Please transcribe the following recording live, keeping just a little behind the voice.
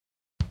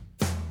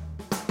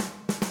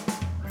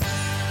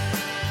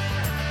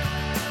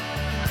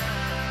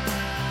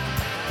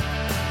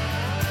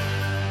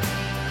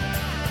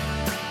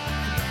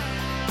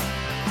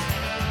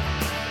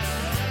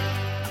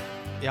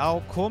Já,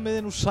 komiði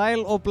nú sæl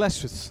og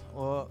blessuð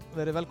og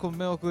verið velkomin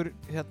með okkur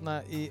hérna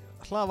í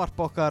hlaðvarp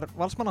okkar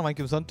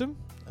Valsmannavængjum þöndum.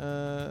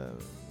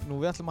 Nú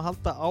við ætlum að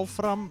halda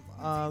áfram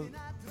að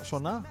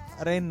svona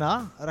reyna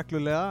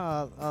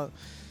reglulega að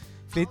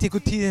flytja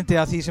ykkur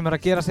tíðindi af því sem að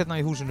gerast hérna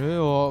í húsinu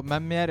og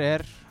með mér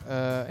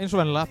eins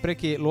og venjulega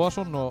Breki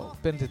Logason og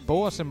Benedikt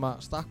Bóas sem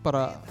að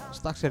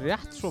stakk sér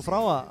rétt svo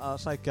frá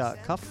að sækja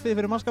kaffi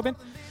fyrir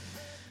mannskapinn.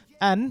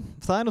 En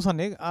það nú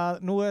þannig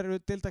að nú eru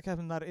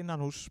deildakeppninnar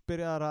innanhús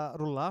byrjaðar að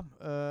rúlla.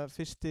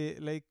 Fyrsti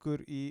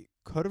leikur í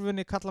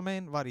körfunni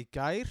kallamegin var í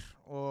gær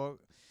og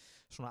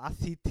svona að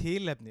því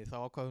tilefni þá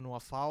ákváðum nú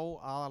að fá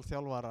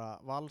aðalþjálfara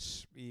Vals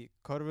í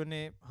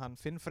körfunni, hann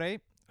Finn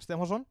Frey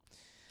Stefánsson,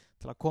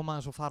 til að koma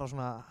aðeins og fara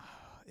svona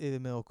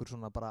yfir með okkur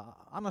svona bara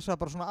annars vegar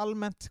bara svona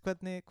almennt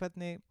hvernig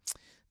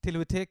til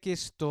við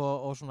tekist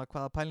og svona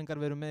hvaða pælingar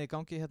við erum með í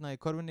gangi hérna í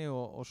körfunni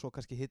og svo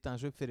kannski hitta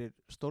hans upp fyrir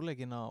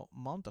stórleikin á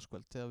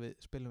mánudagskvöld þegar við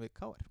spilum við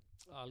KR.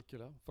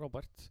 Algjörlega,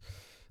 frábært.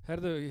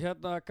 Herðu,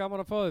 hérna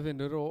gaman að fá þig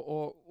Finnur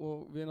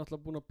og við erum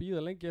náttúrulega búin að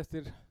bíða lengi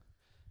eftir,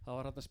 það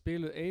var hérna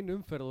spiluð ein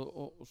umferð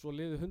og svo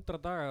liðu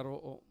 100 dagar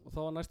og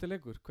þá var næsti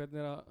leikur.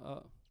 Hvernig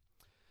að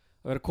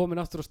vera komin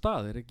aftur á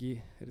stað? Er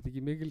þetta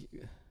ekki mikil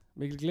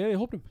gleði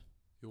í hópnum?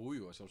 Jú,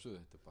 að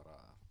sjálfsögðu, þetta er bara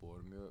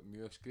búið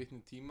mjög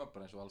skrýtnin tíma,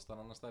 bara eins og alls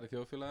þar annars þar í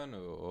þjóðfélaginu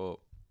og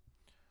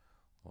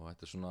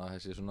þetta er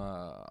svona,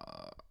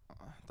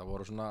 það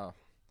voru svona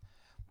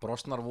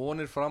brostnar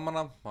vonir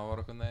framanna, maður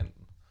var einhvern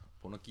veginn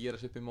búinn að gera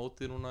sig upp í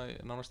mótið núna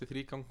nánast í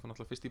þrígang,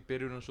 náttúrulega fyrst í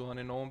byrjun og svo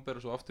hann í nóvember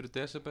og svo aftur í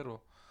desember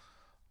og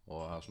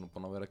það er svona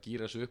búinn að vera að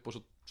gera sig upp og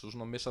svo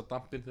svona missa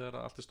dampinn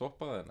þegar allt er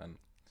stoppað en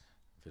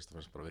fyrst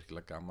og fremst bara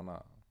virkilega gaman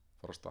að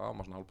fara á stað og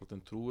maður svona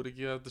hálfpartinn trúir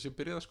ekki að þetta sé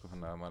byrjað sko,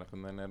 þannig að maður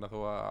einhvern veginn þó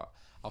að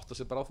átta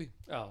sig bara á því.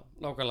 Já,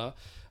 nákvæmlega.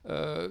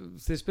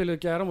 Þið spiluðu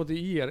ekki á móti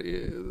IR,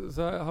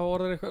 það hafa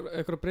orðið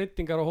eitthvað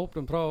breytingar á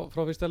hópnum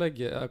frá fyrsta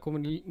leiki, eða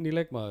komin ný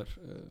leikmaður?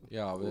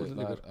 Já,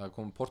 það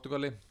kom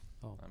Portugali,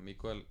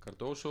 Miguel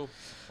Cardoso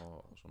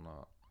og svona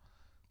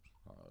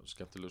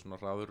skemmtileg svona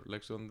hraður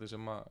leikstjóðandi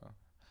sem að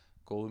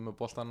góður með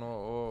boltan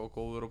og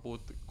góður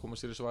að koma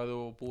sér í svæði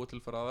og búa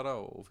til fyrir aðra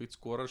og fýtt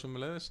skorar sem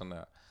er leiðis,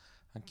 þannig að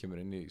hann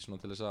kemur inn í svona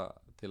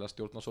til að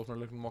stjórna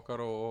sóknarleiknum okkar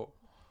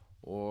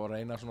og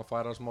reyna svona að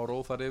færa smá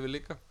róð þar yfir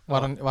líka.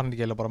 Var hann ekki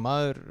eiginlega bara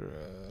maður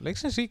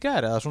leiksins í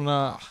gær eða svona?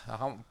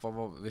 Hann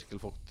var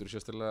virkilega fóktur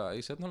sérstaklega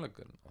í seinna hálfleik.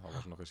 Það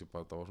var svona kannski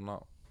bara, það var svona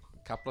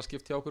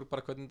kaflaskipt hjá okkur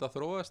bara hvernig þetta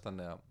þróaðist,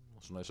 þannig að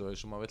svona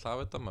eins og maður vill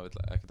hafa þetta, maður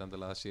vill ekkert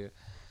endilega að sé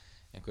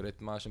einhver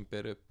einn maður sem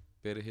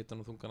beri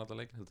hittan og þungan alla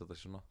leikin, þetta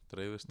sé svona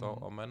dreifist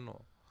á menn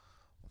og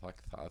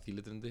það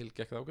þýlitrindi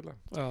gekk það ágætlega.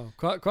 Já,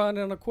 hvaðan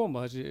er hann að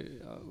koma þessi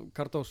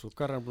Cardoso,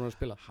 hvað er hann búinn að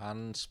spila?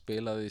 Hann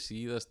spilaði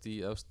síðast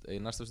í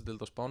næstu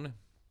deild á Spáni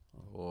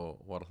og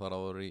var þar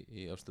áður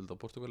í efstu deild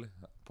á Portugal,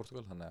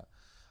 þannig að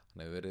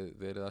hann hefur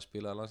verið að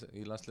spila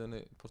í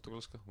landsliðinu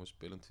portugalska og við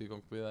spilum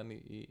tvígang við hann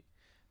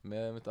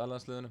með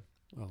allandsliðinu.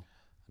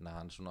 Þannig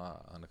að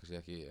hann er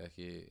kannski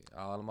ekki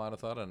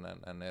aðalmaður þar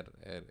en er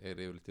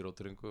yfirleitt í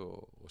róteringu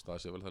og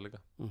staðið sér vel það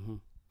líka.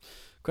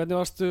 Hvernig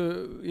varstu,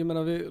 ég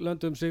meina við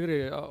löndum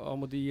sigri á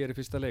móti IR í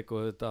fyrsta leik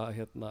og þetta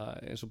hérna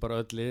eins og bara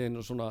öll liðin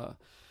og svona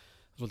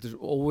svolítið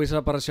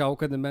óvissa bara að sjá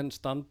hvernig menn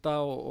standa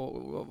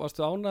og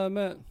varstu ánægður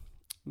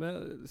með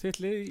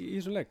þitt lið í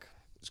þessum leik?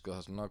 Sko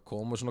það svona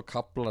komu svona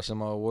kaplar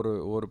sem að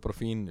voru bara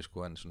fínir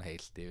sko en svona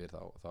heilt yfir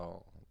þá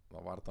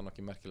var það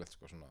ekki merkilegt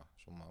sko svona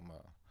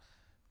maður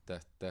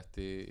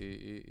detti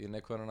í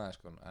neikvæðuna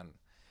sko en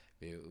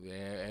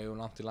við eigum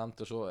langt í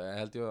land og svo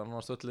held ég að hann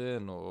var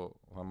stöldliðin og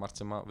það er margt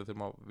sem við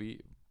þurfum að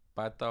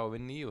bæta og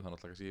vinna í og það er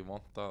náttúrulega kannski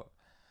vont að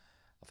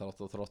það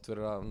þrótt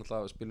fyrir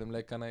að spilum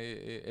leikana í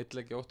einn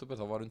leik í október,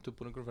 þá var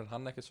undirbúningur fyrir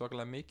hann ekkert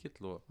svakalega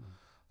mikill og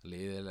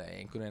liðið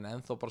einhvern veginn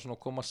ennþá bara svona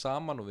að koma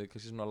saman og við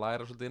kannski svona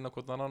læra svolítið inn á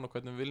hvern annan og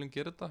hvernig við viljum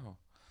gera þetta og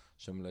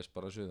sömulegis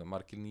bara svo það er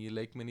margir nýju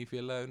leikmenn í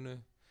félaginu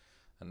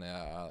þannig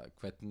að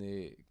hvernig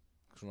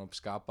svona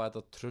skapa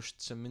þetta tröst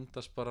sem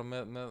myndast bara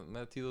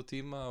með tíð og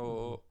tíma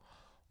og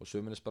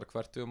sömulegis bara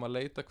hvert við að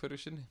leita hverju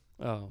sinni.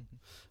 Já,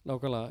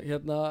 nákvæmlega.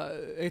 Hérna,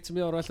 eitt sem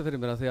ég var að velta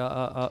fyrir mér að því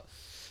að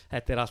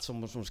þetta er allt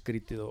svona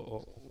skrítið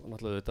og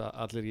náttúrulega þetta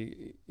allir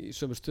í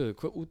sömu stöðu.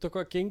 Út af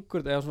hvað gengur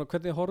þetta, eða svona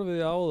hvernig horfið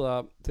þið á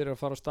það þegar að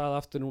fara á stað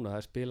aftur núna?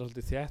 Það er spila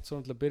svolítið þétt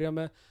svona til að byrja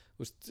með.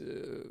 Ég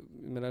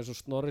meina eins og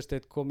Snorri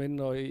Steinn kom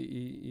inn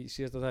í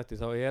síðasta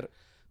þætti, þá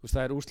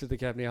það er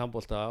úrslitakeppni í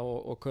handbolta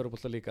og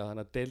körfubolta líka,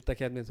 þannig að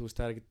deildakeppnin,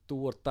 það er ekki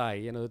do or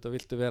die, en þetta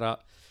viltu vera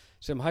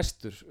sem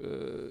hæstur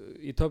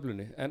í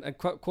töflunni en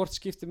hvort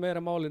skiptir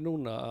meira máli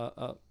núna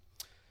að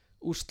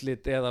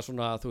úrslit eða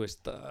svona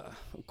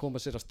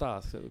koma sér á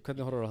stað,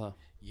 hvernig horfur á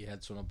það? Ég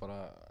held svona bara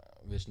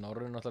við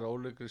Snorri náttúrulega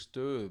óleikri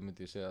stöðu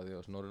myndi ég segja því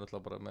að Snorri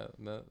náttúrulega bara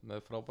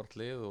með frábært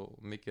lið og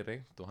mikið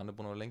reynt og hann er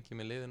búinn að vera lengi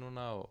með liði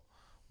núna og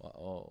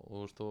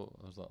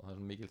það er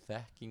mikil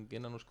þekking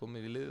innan og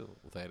komið í lið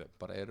og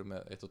það eru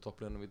með eitt af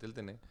toppliðunum í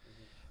deildinni.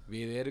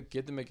 Við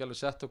getum ekki alveg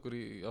sett okkur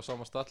á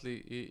sama stall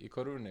í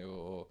körfunni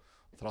og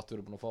þrátt við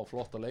erum búin að fá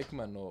flotta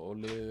leikmenn og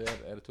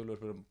liðið er töluvert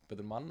fyrir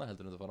betur manna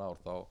heldur en þetta fara ár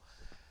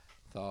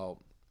þá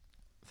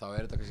þá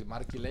þetta kannski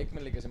margir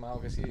leikmenn líka sem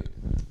hafa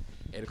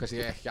eru kannski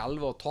ekki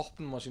alveg á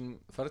toppnum á sínum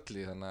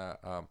ferli, þannig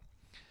að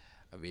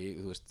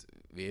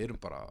við erum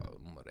bara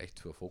nummer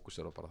 1-2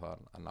 fókusir á bara það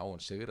að ná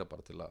en sigra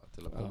bara til að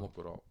koma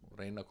okkur og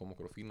reyna að koma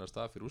okkur á fína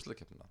stað fyrir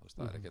úrslitakeppnina.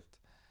 Það ekkert,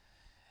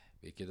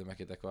 við getum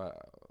ekkert eitthvað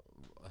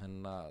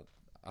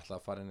alltaf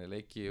að fara inn í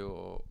leiki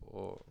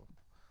og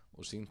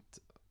sýnt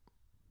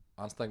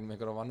anstæðingum með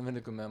einhverja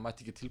vannvinningum eða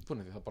mætti ekki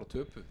tilbúin, því það bara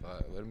töpu. Það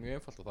verður mjög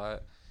einfalt og það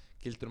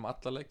gildir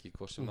alla leiki,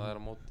 hvort sem það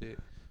á móti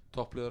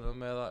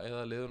toppliðunum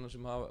eða liðunum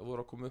sem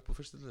voru að koma upp á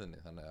fyrstu liðinni.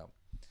 Þannig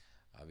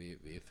að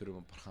við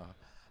þurfum bara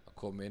að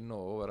koma inn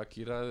og vera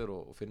gíraðir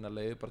og finna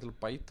leiði bara til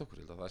að bæta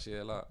okkur. Það sé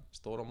eiginlega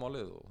stóra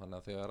málið, og þannig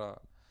að þegar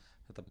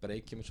þetta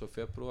breykjum eins og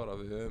febrúar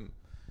að við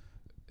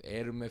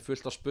erum með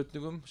fullt af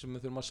spurningum sem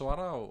við þurfum að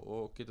svara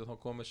og getum þá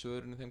komið með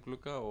svörin í þeim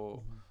glugga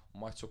og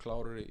mætt svo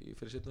klárur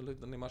fyrir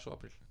seinni í mars og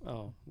apríl. Já,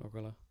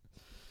 nákvæmlega.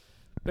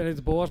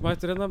 Benedikt Bóas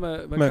mættur hérna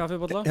með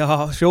kaffibolla. Já,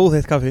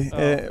 sjóðheitt kaffi.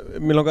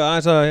 Mér langar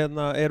aðeins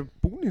að er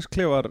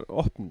búningsklefar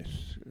opnir?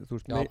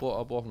 Já,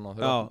 að opna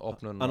þegar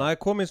Þannig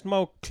að komið smá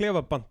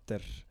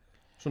klefabandir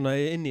svona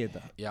inn í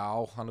þetta. Já,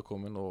 hann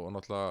komin og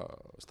náttúrulega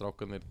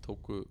strákarnir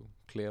tóku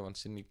klefan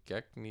sinn í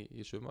gegn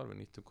í sumar,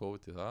 við nýttum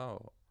COVID í það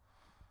og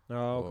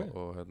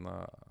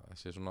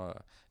þessi svona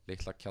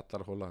litla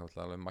kjallarhóla,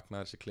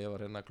 magnaðir þessi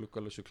klefar hérna,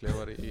 gluggalösu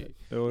klefar í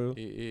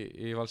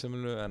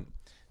Valsheimilinu, en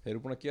þeir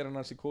eru búin að gera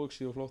hans í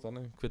kóksi og flott,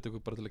 þannig hvet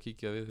ykkur bara til að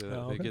kíkja við þegar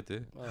þið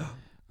getið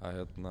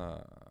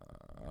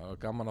að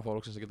gaman að fá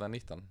loksins að geta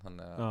nýtt hann,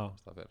 þannig að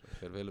það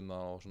fer vel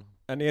það og svona.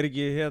 En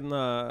ekki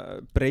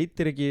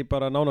breytir ekki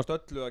bara nánast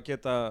öllu að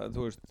geta,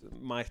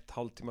 mætt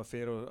hálftíma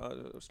fyrir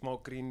og smá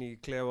grín í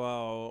klefa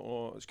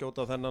og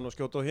skjóta á þennan og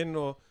skjóta á hinn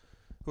og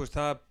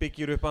það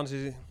byggir upp hansi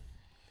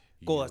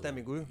góða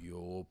stemmingu? Jú,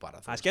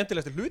 bara það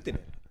skemmtilegast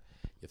hlutinni.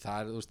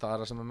 Það er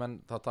það sem menn,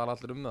 það tala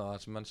allir það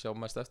sem menn sjá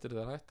mest eftir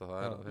þegar hætta,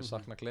 það þeir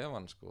sakna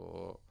klefan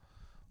og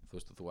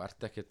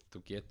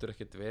þú getur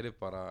ekkert verið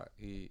bara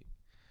í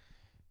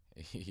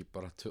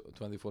bara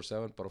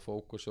 24/7 bara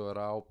fókus og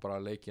vera á bara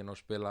leikinn og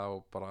spila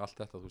og bara allt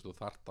þetta, þú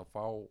þarft að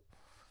fá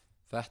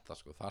þetta,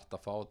 þarft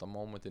að fá þetta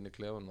moment inn í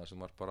klefuna sem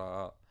var bara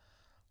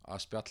að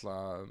spjalla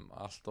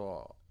allt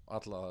og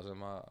alla það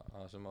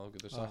sem að þú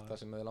getur sagt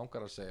það sem þið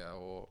langar að segja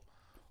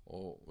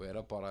og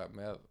vera bara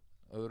með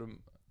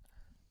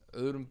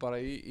öðrum bara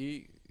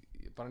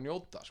bara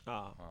njóta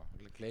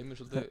gleymir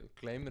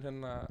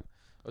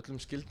öllum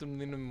skildum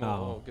þínum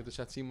og getur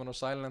sett síman á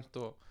silent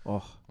og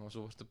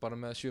svo varstu bara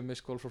með 7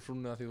 misskól frá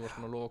frúnni að því þú varst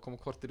að lofa að koma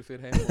kortir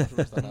fyrir heim og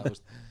þannig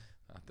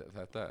að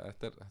þetta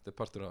er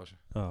partur af þessu.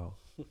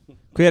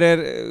 Hver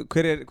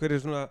er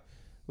svona,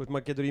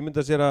 maður getur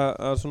ímyndað sér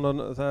að svona,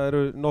 það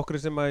eru nokkri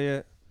sem að ég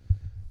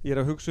er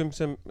að hugsa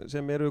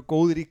sem eru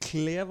góðir í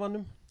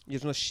klefanum, ég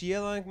er svona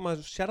séð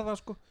maður sér það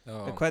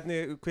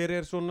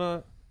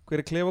en hver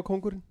er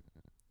klefakóngurinn?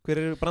 Hver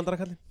er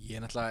brandarakallinn? Ég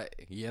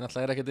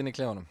náttúrulega ekkert inn í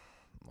klefanum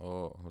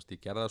og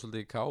ég gerði það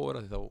svolítið í K.R.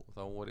 því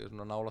þá voru ég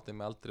svona nálættið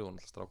með aldri og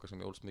strákar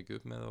sem ég ólst mikið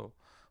upp með og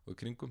í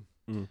kringum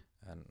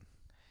en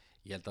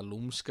ég held að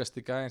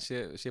lúmskasti gæðin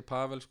sé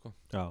Pavel ég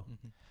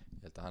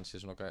held að hann sé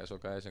svona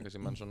gæði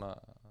sem menn svona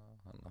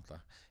hann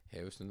náttúrulega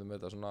hefur stundum með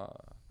þetta svona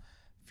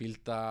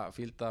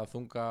fílda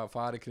þunga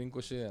fari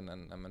kringu sig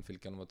en menn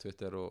fylgja hann á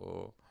Twitter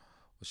og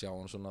sjá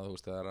hann svona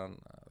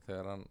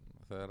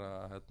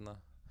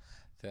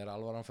þegar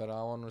alvaran fer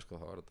á hann þá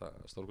er þetta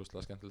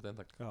stórkostlega skemmtilegt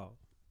eintak. Já,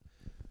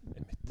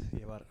 einmitt,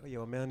 ég var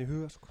með hann í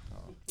huga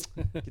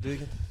getur við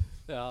ekki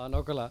Já,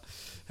 nákvæmlega.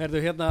 Herðu,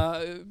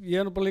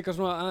 ég nú bara líka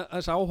svona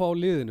aðeins áhuga á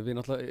liðinu. Við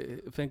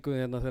náttúrulega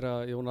fengum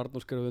þegar Jón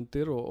Arnór skrifaði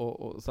undir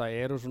og það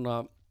eru svona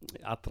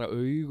allra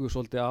augu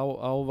svolítið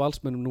á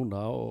Valsmönnum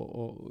núna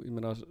og ég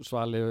meina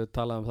Svali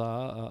talaði um það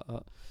að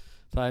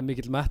það er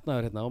mikill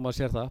metnaður og maður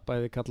sér það,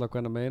 bæði kalla á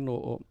hvenna megin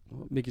og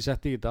mikið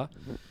sett í þetta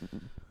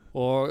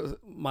og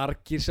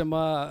margir sem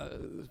að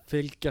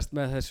fylgjast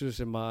með þessu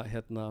sem að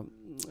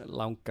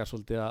langar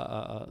svolítið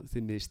að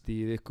þið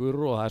mistið ykkur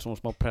og það er svona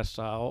smá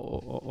pressa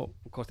og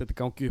hvort þetta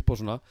gangi upp og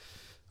svona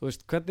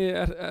hvernig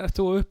ert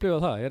þú að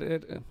upplifa það?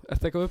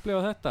 Ertu eitthvað að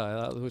upplifa þetta?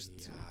 Eða,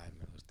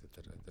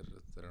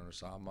 þetta er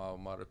sama og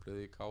maður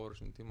upplifði í K.R.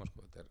 svona tíma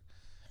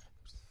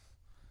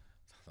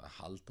það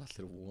halda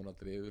allir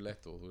vonandi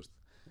yfirleitt og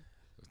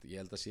ég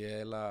held að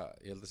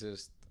sé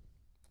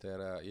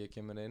þegar ég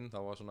kemur inn þá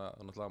var svona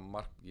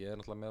ég er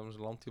náttúrulega með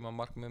svona langtíma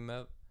markmið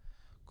með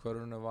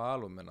körfunni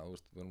Val og minna,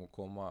 við erum að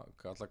koma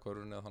alla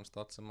körfunni á þann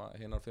stað sem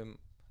hinn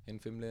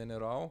 5 liðin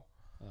eru á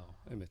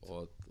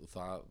og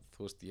það,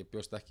 ég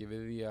bjóst ekki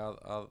við því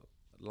að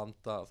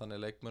landa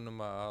þannig leikmönnum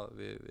að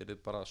við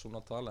erum bara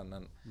svona tala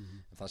en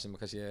það sem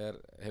kannski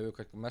hefur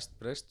kannski mest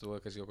breyst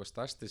og kannski okkar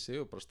stærsti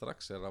sigur bara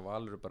strax er að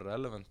Val eru bara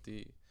relevant í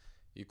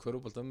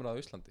körfuboltaumræðu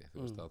á Íslandi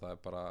að það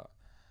er bara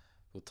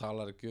þú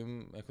talar ekki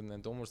einhvern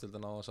veginn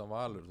dómarastildina á þess að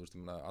Valur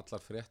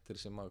allar fréttir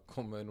sem að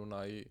komu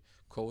núna í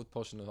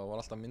COVID-pásinu þá var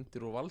alltaf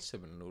myndir úr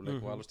Valsheimilinu og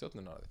leik Val og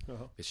Stjörnuna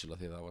vissulega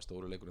því það var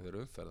stóru leikur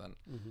þeirra umferð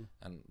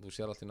en þú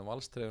sér alltaf inn á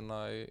Valstrefuna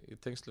í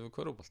tengslu við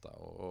körfubolta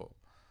og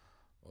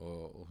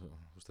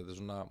þetta er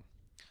svona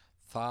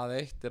það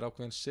eitt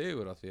ákveðin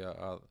sigur að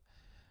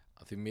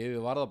því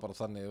miður var það bara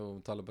þannig og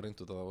við talum bara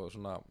reynd út að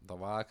það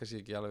var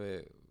kannski ekki alveg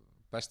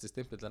besti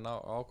stimpillin á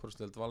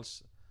ákvörðsdeild Vals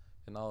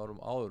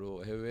áður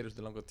og hefur verið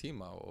til langa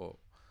tíma og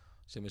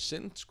sem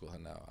synd sko,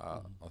 þannig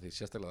að því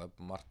sérstaklega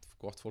það margt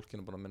gott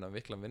fólkinu bara að minna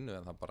vikla vinnu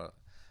en það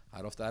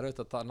er ofta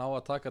erfitt að ná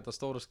að taka þetta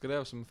stóra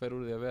skref sem fer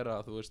úr því að vera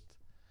þú veist,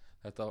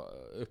 þetta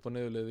upp og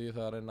niðurlið í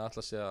það að reyna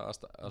alltaf sig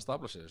að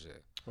stafla sig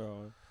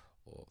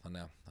og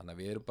þannig að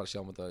við erum bara að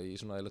sjá þetta í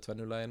svona eða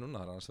tvennulagi núna,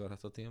 það er annars verið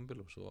þetta tímabil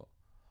og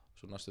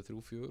svo næstu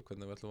 3-4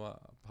 hvernig við ætlum að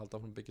halda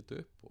áfram byggja þetta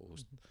upp og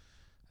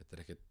þetta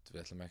er ekkert,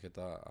 við ætlum ekkert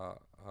að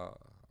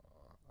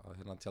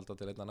tjálta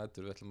til einna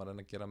nætur, við ætlum að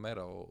reyna að gera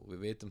meira og við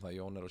veitum það að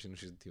Jón er á sínu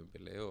síðan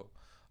tímabili og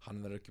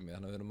hann verður ekki með,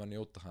 þannig að við erum að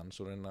njóta hans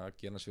og reyna að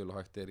gera svel og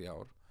hægt í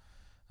ár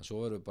en svo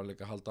verðum við bara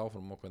líka að halda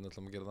áfram og hvernig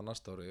ætlum að gera það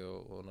næsta ári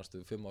og næstu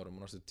 5 árum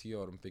og næstu 10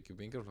 árum byggja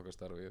upp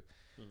yngreflokkastarfi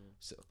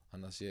þannig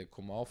að það sé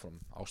koma áfram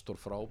Ástór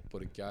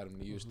frábær í gær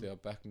 9 stiga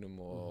á bekknum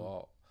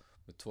og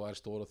með 2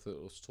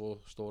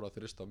 stóra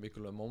þrista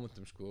mikilvæg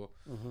momentum sko,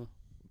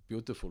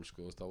 beautiful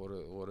sko, það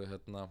voru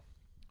hérna,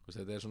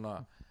 þetta er svona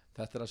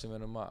þetta er það sem við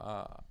erum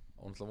að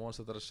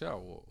vonast þetta að sjá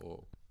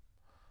og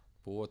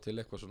búa til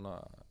eitthvað svona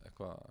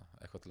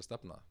eitthvað til að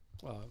stefna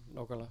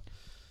nákvæmlega.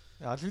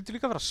 Já, það hlýtur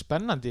líka að vera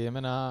spennandi, ég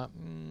meina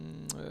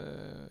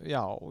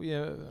já,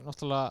 ég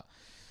náttúrulega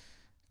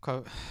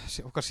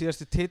okkar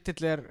síðasti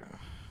titill er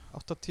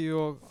 83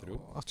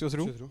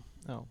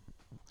 já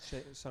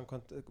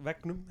samkvæmt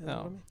vegnum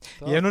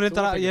ég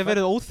hef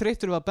verið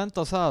óþreyttur við að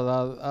benda á það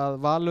að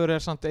Valur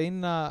er samt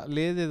eina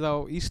liðið á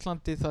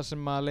Íslandi þar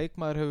sem að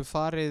leikmaður hefur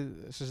farið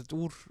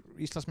úr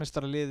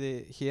Íslandsmeistaraliði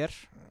hér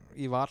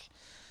í Val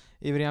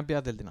yfir í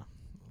NBA-deildina.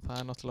 Það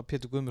er náttúrulega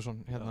Pétur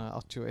Guðmundsson hérna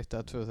 81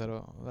 eða 2 þegar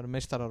við verðum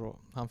meistarar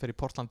og hann fer í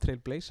Portland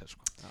Trail Blazers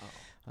sko.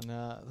 Þannig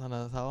að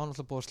það var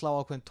náttúrulega búið að slá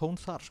ákveðin tón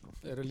þar sko.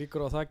 Eru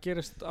líkur á að það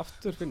gerist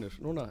aftur Finnur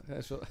núna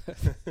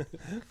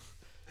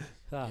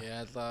ég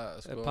held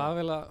að sko, er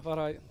Pavel að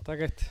fara að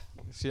taka eitt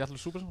Seattle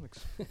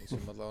Supersonics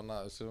sem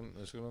allavega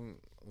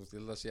ég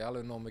held að sé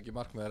alveg nóg mikið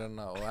markmið að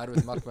renna og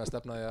erfitt markmið að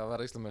stefna því að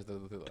vera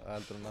Íslandsmeistari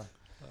heldur en að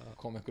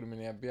koma einhverjum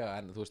inn í NBA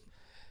en þú veist,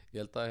 ég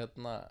held að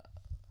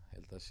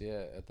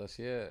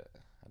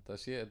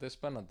þetta er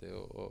spennandi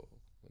og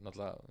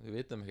náttúrulega við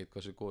vitum ekkert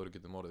hversu góður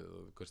getum orðið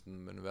og hversu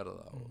mun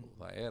verða og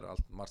það er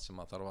allt margt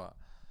sem að þarf að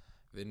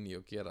vinni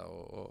og gera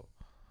og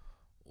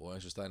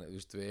eins og stæðin,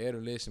 við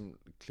erum lið sem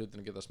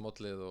hlutinu geta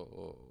smollið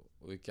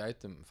og við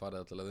gætum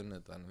farið til að vinna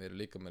þetta en við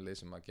erum líka með lið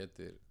sem að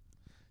getur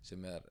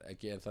sem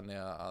ekki er þannig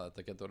að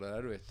þetta getur orðið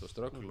erfitt og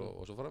ströggl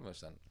og svo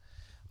framvegis en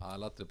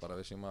aðalatrið bara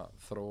við séum að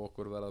þróa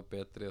okkur verða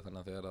betri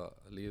þannig að þegar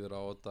að líður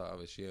á þetta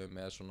að við séum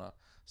með svona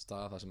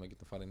stað þar sem við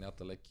getum farið inn í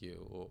alla leiki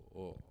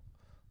og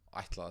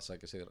ætla að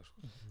sækja sigra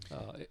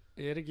sko.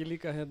 Er ekki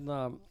líka hérna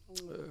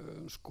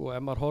sko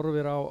ef maður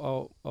horfir á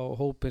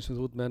hópin sem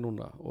þú ert með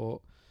núna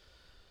og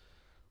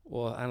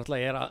en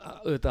náttúrulega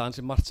auðvitað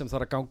ansi margt sem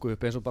þarf að ganga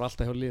upp eins og bara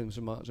alltaf hjá liðum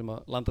sem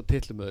að landa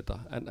titlum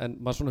auðvitað en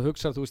maður svona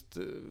hugsar þú veist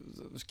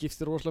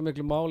skiptir rosalega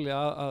miklu máli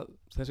að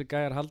þessi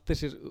gæjar haldi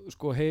sér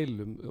sko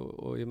heilum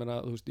og ég meina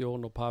þú veist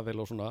Jón og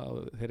Pavel og svona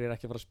þeir eru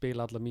ekki að fara að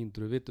spila alla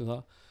mínútur við vitum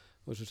það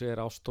og eins og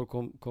segir Ástór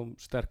kom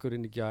sterkur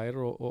inn í gær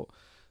og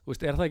þú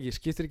veist er það ekki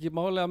skiptir ekki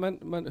máli að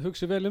menn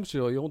hugsi vel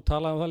sig og Jón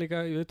talaði það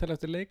líka í viðtali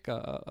eftir leika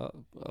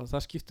að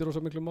það skiptir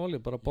rosa miklu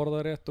máli bara borða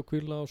rétt og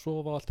hvíla og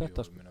sofa og allt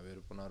þetta við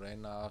erum búin að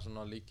reyna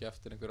að líka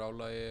eftir einhver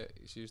álagi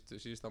í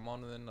síðusta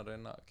mánuðin að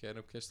reyna að keyra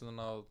upp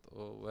kistununa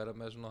og vera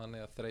með svona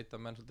þannig að þreyta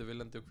menn svolítið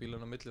viljandi og hvíla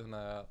á milli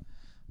þannig að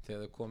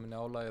þegar þau komin í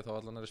álagi þá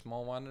allan er smá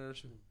vanir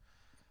þessu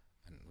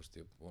en þú veist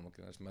ég búin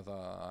að gera með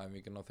það að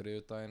æfingin á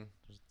þriðjudaginn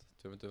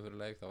 2 mínútur fyrir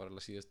leik það var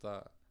alveg síðasta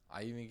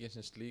æfingin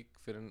sem slík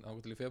fyrir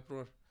þangað til í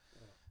febrúar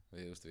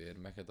við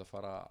erum ekkert að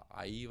fara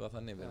að æfa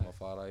þannig við erum að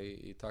fara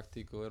í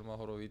taktík og við erum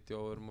að horfa á vídeo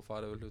og við erum að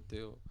fara yfir hluti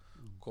og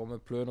koma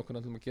með plön og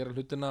hvernig ætlum að gera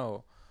hlutina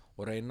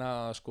og reyna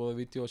að skoða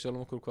vídeo og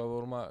sjálfum okkur hvað við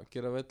vorum að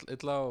gera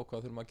illa og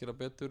hvað þurfum að gera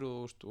betur og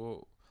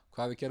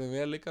hvað við gerum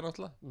vel líka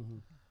náttúrulega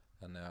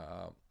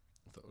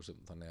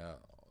þannig að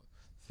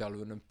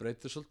þjálfunum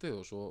breytir svolítið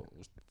og svo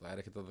það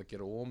er ekkert að það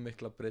gera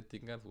ómikla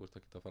breytingar þú veist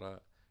ekki að fara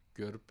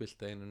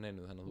gjörbilt einu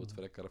þannig að þú ert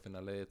fyrir ekkert að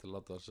finna leiði til að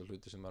láta þessar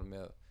hluti sem er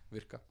með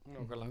virka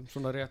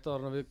Svona rétt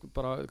ára við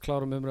bara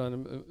klárum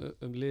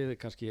umræðin liði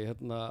kannski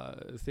hérna,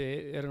 þið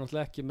eru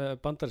náttúrulega ekki með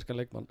bandarískan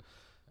leikmann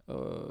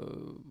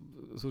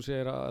þú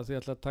segir að þið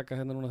ætla að taka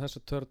hérna núna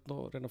þessa törn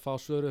og reyna að fá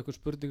svöru ykkur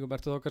spurningum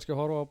ertu þá kannski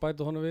að horfa á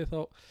bæta honum við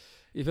þá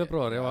í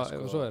febrúar ef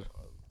svo er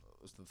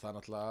það er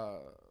náttúrulega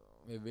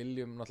við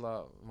viljum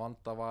náttúrulega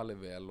vanda vali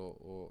vel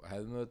og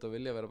hefðum við þetta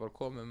vilja vera bara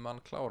komið með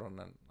mann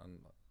kláran en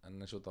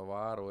eins og þetta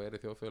var og er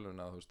í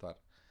þjóðfélaginu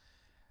að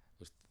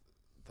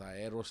það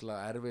er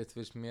rosalega erfitt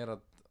fyrst mér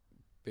að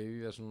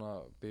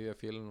byggja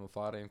félaginu og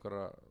fara í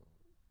einhverja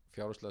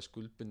fjárhagslega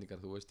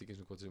skuldbindingar þú veist ekki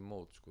eins og hvað sem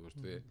mót sko,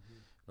 við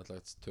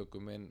náttúrulega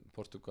tökum inn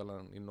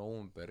Portugalan í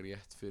nóvember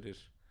rétt fyrir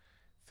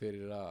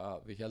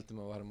að við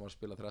heldum að við varum að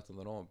spila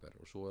 13. nóvember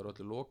og svo er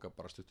öllu loka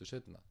bara stuttu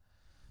setna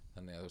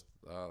þannig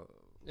að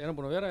er hann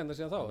búin að vera hérna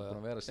síðan þá? Hann er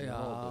búin að vera síðan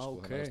nóvember sko,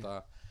 okay. þannig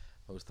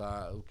að þú veist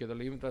að þú getur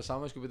alveg ímyndað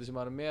samvinskupið sem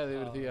maður er með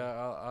yfir því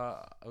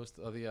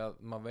að því að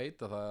maður veit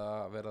að það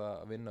að vera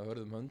að vinna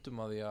hörðum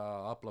höndum að því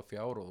að afla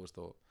fjár og þú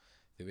veist og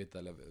þið veit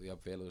alveg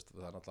jafnvel þú veist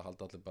það er náttúrulega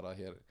halda allir bara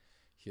hér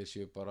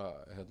séu bara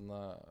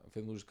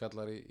 5.000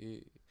 kallar í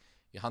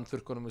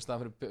handþurrkunum í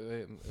staðan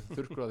fyrir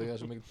þurrkur að því að það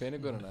er svo mikil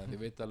peningur en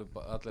þið veit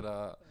allir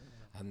að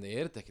þannig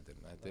er þetta ekkert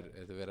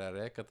þetta verið að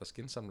reka þetta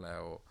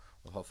skynsamlega og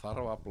þá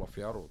þarf að afla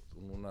fjár og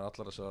núna er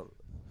allar þessar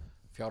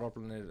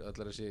fjáraflanir,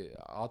 allar þessi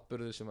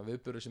atburðir sem að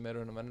viðburðir sem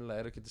eru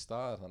venjulega eru ekki til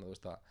staðar þannig að þú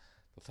veist að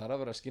það þarf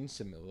að vera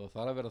skynsemi og það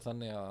þarf að vera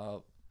þannig að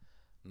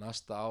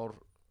næsta ár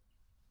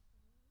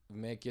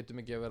við getum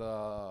ekki að vera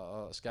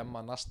að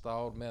skemma næsta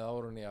ár með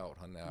árun í ár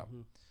þannig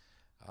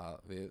að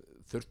við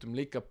þurftum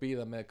líka að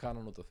bíða með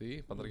kanon út af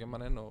því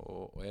bandaríkjamanninn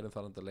og erum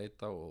þar að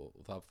leita og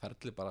það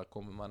ferli bara að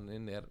koma mann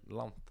inn er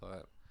langt það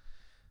er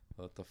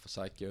þetta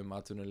sækja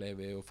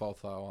atvinnuleyfi og fá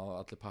það og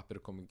allir pappir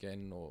er komið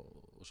inn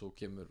og svo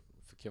kemur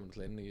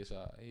alltaf inn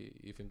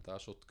í 5 daga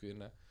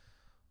sóttkvíðinu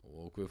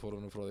og við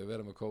fórum frá því að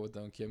vera með COVID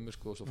ef hann kemur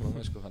og svo frá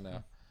mig þannig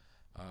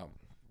að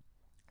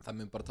það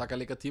mun bara taka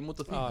líka tíma út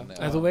af því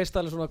en þú veist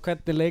alveg svona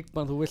hvernig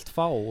leikmann þú vilt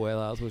fá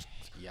eða þú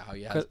veist já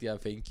ég held ég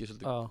að fengi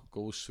svolítið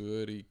góð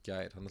svör í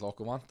gær þannig að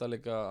okkur vantar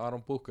líka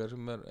Aron Booker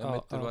sem er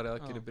meittur var í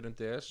aðgerð í byrjun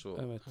DS og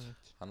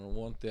hann er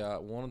vonandi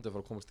að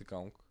fara að komast í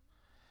gang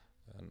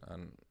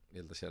en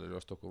ég held að sér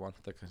að okkur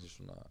vantar kannski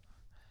svona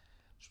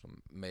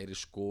meiri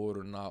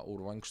skoruna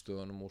úr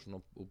vangstöðunum og svona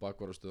úr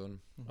bakvarðarstöðunum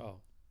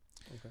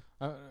okay.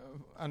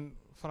 En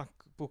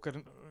Frank Booker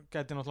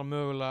gæti náttúrulega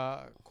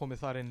mögulega komið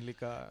þar inn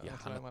líka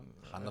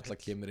hann náttúrulega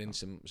kemur inn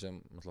sem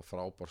náttúrulega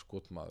frábær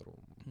skotmaður og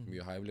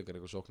mjög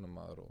hæfileikar eitthvað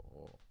sóknarmaður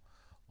og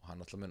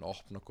hann náttúrulega mun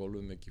opna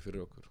gólfið mikið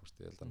fyrir okkur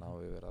ég held að hann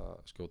hafi verið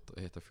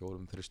að hitta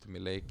 4 þristum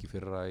í leik í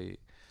fyrra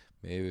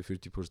með yfir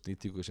 40%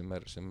 nýtingu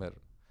sem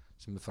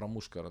er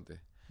framúskarandi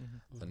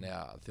þannig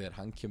að þegar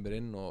hann kemur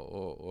inn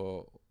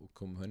og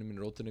kom honum inn í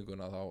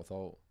rótinninguna þá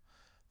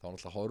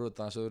náttúrulega horfum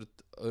þetta aðeins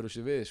öðru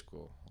sér við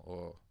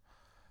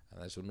en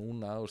það er svo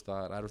núna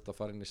það er erfitt að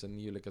fara inn í þess að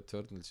 9 leikja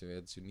törnil sem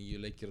við þessu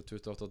 9 leikir á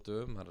 28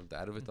 dögum það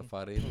er erfitt að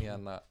fara inn í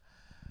hana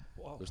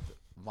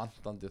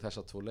vantandi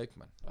þessa 2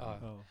 leikmenn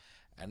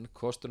en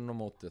kosturinn á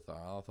móti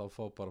það þá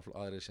fá bara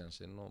aðri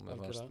sénsinn og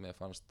mér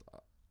fannst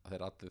að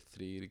þeir allir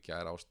 3 í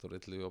gær Ástór,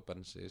 Illugi og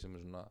Bensi sem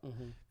er svona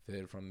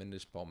fyrirfram minni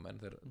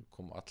spámenn þeir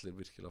komu allir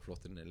virkilega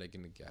flottir inn í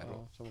leikinni í gær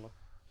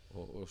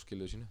og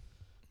skiluðu sínu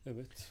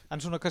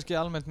En svona kannski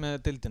almennt með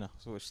deildina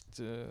þú veist,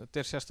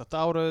 þetta er sérstakt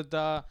ára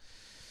þetta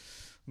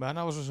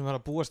menn á þessu sem verður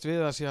að búast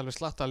við að sé alveg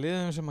slatta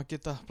liðum sem að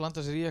geta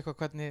blanda sér í eitthvað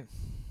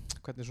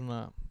hvernig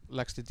svona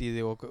leggst þetta í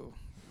því og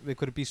við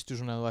hverju býstu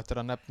svona þú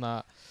ættir að nefna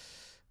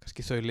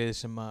kannski þau lið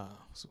sem að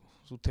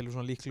þú telur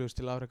svona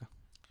líklegust til afreka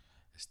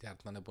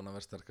Stjarnan er búin að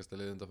vera sterkasta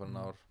lið undanfarin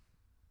ár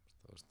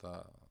þú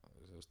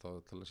veist að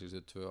tala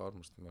síðustu 2 ár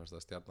mér finnst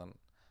að Stjarnan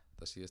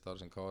þetta síðast ári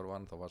sem KR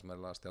vann þá var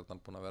smerlega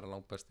Stjarnan búin að vera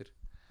langbestir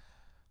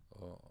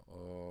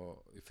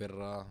og í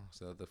fyrra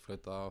sem þetta er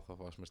flauta af þá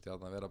var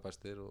Stjarnan að vera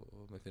bestir og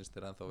mér finnst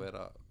þeir ennþá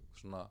vera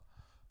svona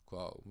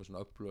með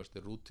svona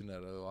upplöðastir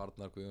rútínir og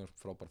Arnar Guðjóns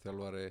frábær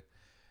þjálfari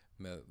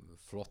með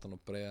flottan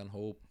og breiðan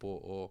hóp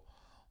og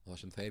það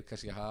sem þeir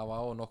kannski hafa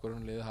á og nokkur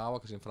liðið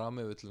hafa kannski fram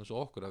yfir til eins og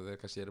okkur ef þeir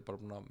kannski eru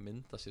bara búin að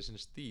mynda sér sinn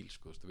stíl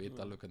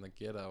vita alveg hvernig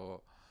að gera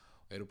og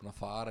eru búin að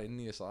fara inn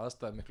í þessa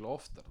aðstæði miklu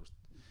oftar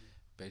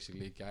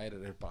basically í gær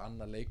er bara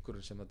annar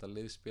leikurinn sem þetta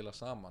lið spila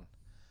saman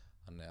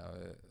þannig að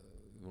við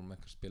vorum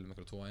að spila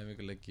með 2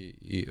 æfingarleiki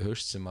í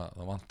haust sem að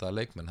það vantaði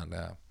leikmenn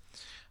þannig að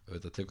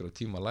þetta tekur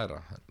tíma að læra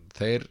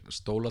þeir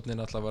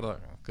stólarnir alltaf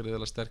verða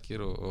gríðarlega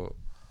sterkir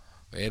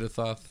og eru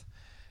það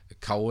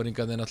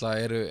Káringarnir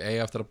náttúrulega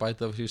eiga eftir að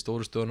bæta fyrir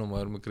stóru stöðunum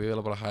og eru með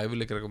gríðarlega bara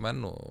hæfileikar eitthvað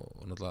menn og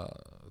náttúrulega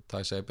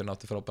Thais Eibin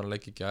átti frábæran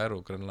leik í gær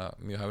og greinilega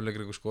mjög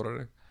hæfileikar eitthvað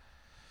skorari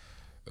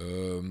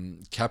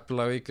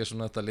Keflavík er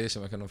svona þetta lið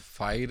sem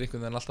fær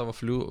einhvern veginn alltaf að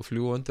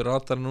fljúa undir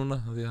radar núna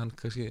því hann var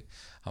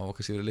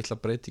kannski verið litla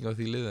breyting á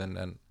því lið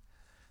en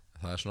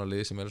það er svona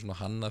lið sem er svona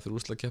hannað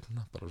fyrir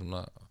úrslitakeppnina bara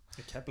svona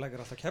Keflavík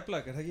er alltaf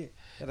Keflavík er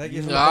það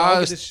ekki svona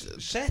ágætis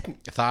setning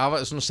það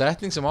var svona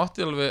setning sem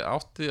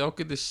átti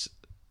ágætis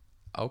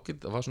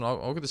það var svona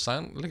ágætis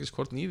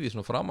sannleikiskort í því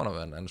svona framan af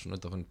en svona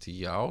undan fyrir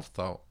 10 ár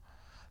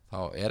þá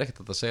er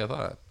ekkert að segja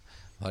það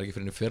er ekki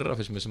fyrir fyrra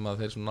fyrst mér sem að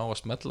þeir svona ná að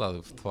smetla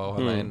þá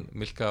hana einn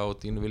Milka og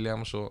Dínu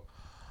Williams og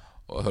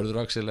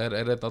Hörður Axel er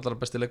einn allra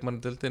besti leikmann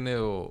í deildinni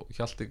og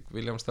Hjalti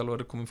Williams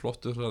þjálfari kominn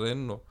flottur þar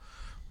inn og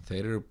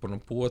þeir eru búin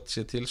að búa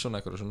sér til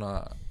svona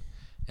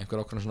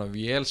einhver ákveðna svona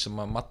vél sem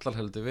að mallar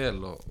heldur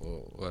vel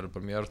og eru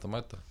bara mjög erfitt að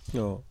mæta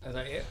en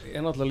það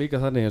er náttúrulega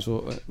líka þannig eins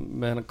og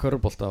með hennar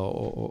körfubolta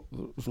og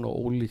svona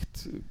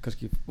ólíkt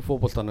kannski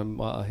fótboltanum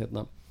að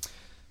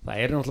það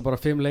eru náttúrulega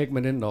bara 5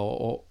 leikmenn inn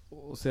og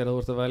þegar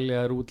þú ert að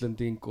velja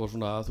útlending og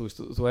svona þú veist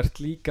þú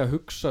ert líka að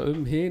hugsa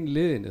hin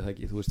liðinni það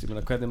ekki þú veist ég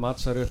meina hvernig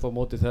mattsar upp á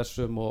móti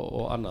þessum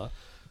og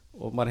annað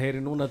og maður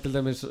heyri núna til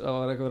dæmis að það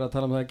var eitthvað verið að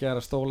tala að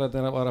gera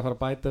stólætin var að fara að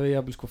bæta við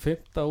jafnvel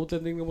 5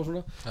 útlendingum og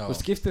svona þú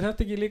veist skiptir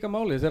þetta ekki líka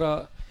máli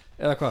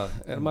eða hvað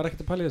maður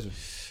ekkert að pæla í þessu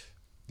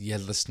Ég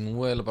held að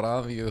snúa eða bara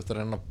að því að þú ert að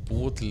reyna að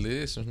búa til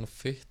lið sem svona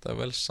fitta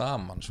vel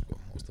saman sko.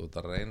 Þú ert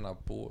að reyna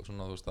að búa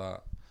svona, þú veist, að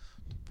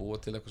búa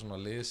til eitthvað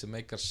svona lið sem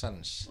make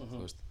sense,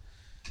 þú veist.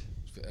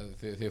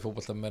 Því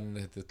fótboltamenn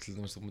til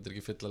dæmis, þú myndir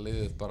ekki fylla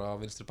liðið bara á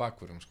vinstri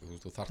bakvörðum sko. Þú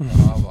veist, þú þarft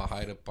að hafa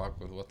hægri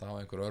bakvörð, þú þarft að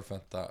hafa einhver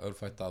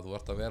örfætta, þú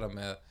þarft að vera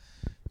með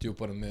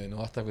djúpari miðin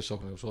og þetta eitthvað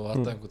sóknum, svo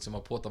þarft einhvern sem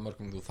að pota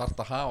mörgum, þú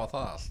þarft að hafa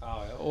það allt.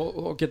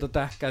 Og geta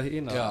dekkað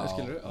hína,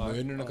 skilur.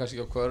 Munurinn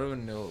kannski á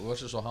körfunni og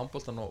versus á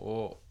handboltan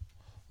og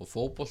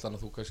fótboltan,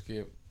 að þú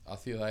kannski, að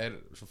því það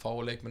svo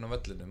fáu leikmenn á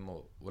vellinum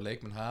og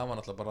leikmenn hafa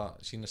náttúrulega bara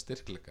sína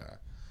styrkleika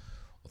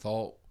og þá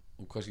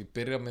þú kannski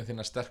byrja með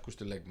þína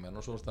sterkustu leikmenn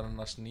og svo er það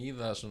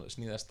að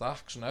sníða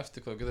stakk svona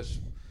eftir hvernig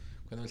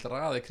þú vilt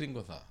raða í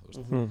kringum það,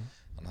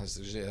 þannig að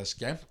það er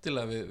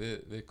skemmtilega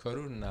við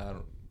körfunni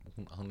að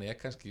hún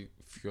kannski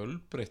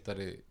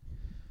fjölbreyttari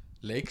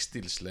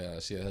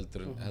leikstílslega séð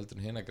heldur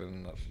en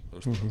hinagreinar,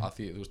 að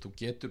því þú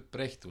getur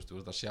breytt, þú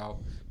veist að sjá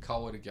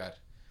KR í gær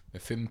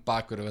með 5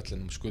 bakur í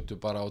vellinum, skuttu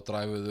bara og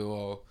dræfuðu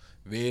og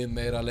við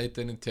meira leita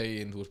inn í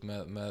tegin, þú veist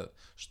með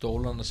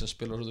stólana sem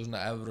spila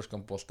svona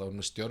evróskan bolta,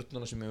 með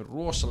stjörnuna sem er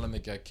rosalega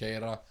mikið að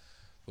keyra,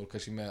 þú veist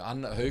kannski með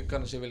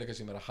haugana sem vilja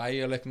kannski meira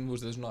hægja leiknum,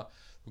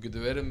 þú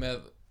getur verið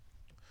með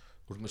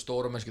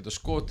stóra menn sem geta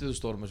skotið,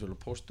 stóra menn sem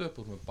vilja posta upp,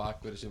 þú veist með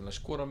bakverði sem vilja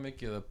skora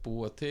mikið eða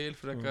búa til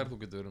frekar,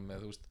 þú getur verið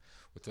með,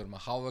 þú getur verið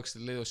með hávexti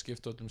lið og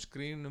skipta öllum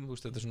skrínum, þú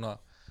veist þetta er svona,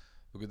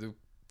 þú getur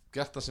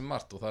gert það sem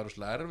margt og það er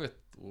svolítið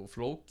erfitt og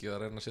flókið að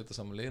reyna að setja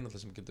saman liðin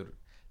alltaf sem getur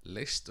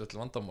leyst öll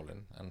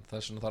vandamálin, en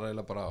þess vegna þarf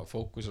eiginlega bara að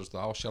fókusast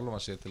á sjálfan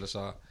sig til þess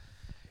að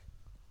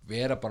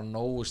vera bara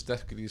nógu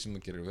sterkur í því sem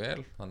það gerir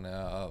vel, þannig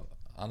að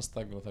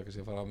andstæðingur það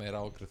kannski að fara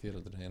meira ágrið þér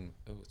heldur en hinn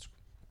auðvitað sko.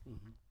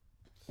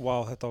 Vá,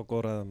 þetta var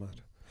góð ræða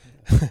maður.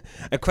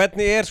 En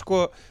hvernig er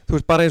sko, þú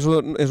veist bara eins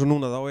og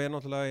núna þá er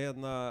náttúrulega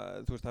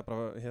þú veist það er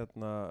bara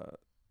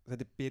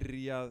þetta er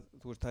byrjað,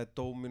 þú veist það er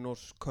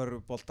Dominos,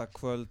 körfubolta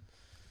kvöld,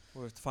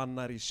 þú veist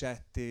Fannar í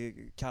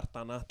setti,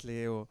 Kjartan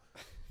Atli og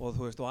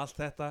þú veist og allt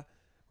þetta,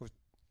 þú veist,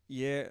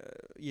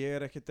 ég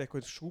er ekkert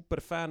eitthvað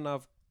super fan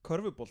af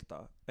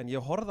körfubolta, en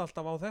ég horfði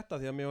alltaf á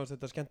þetta því að mér fannst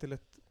þetta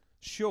skemmtilegt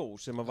sjó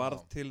sem að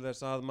varð til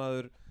þess að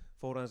maður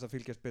fór aðeins að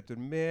fylgjast betur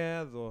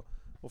með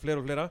og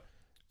fleira.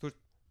 Þú veist,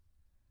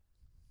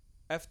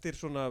 eftir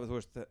svona, þú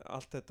veist,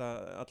 allt þetta,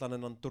 allan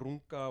enn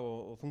drunga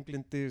og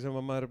þunglindi sem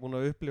að maður er búin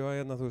að upplifa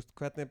þú veist,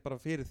 hvernig bara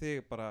fyrir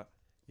þig bara,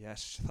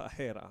 yes, það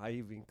er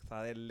æfing,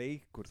 það er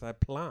leikur, það er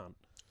plan.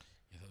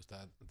 Þú veist,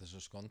 þetta er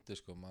svo skondi,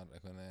 sko, maður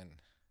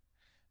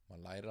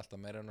lærir alltaf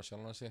meira en að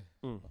sjálfa sig,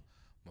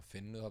 maður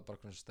finnur það bara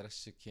hvernig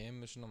stressi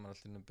kemur svona, maður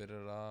alltaf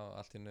byrjar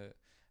alltaf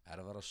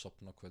erfar að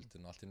sopna á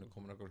kvöldinu, alltaf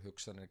komin einhver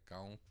hugsanir í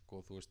gang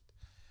og þú veist,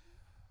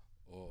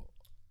 og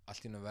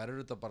alltaf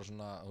verður þetta bara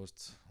svona, þú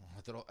veist,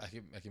 þetta er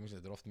ekki minnst,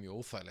 þetta er oft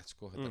mjög óþægilegt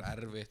sko, þetta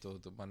er erfitt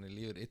og manni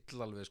líður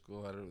illa alveg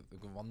sko, það er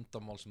einhver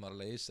vandamál sem maður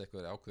að leysa,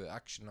 eitthvað ákveðið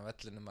action á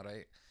vellinu, maður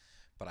er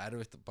bara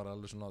erfitt, bara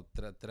alveg svona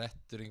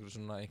drettur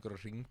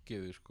einhverja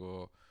ringiðu sko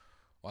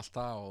og allt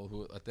það og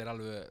þetta er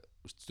alveg,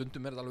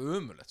 stundum er þetta alveg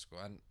ömurlegt sko,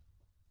 en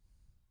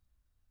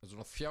þetta er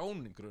svona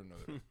þjáningur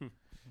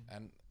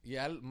en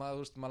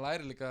maður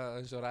læri líka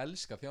eins og að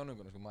elska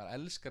þjáninguna sko, maður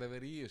elskar að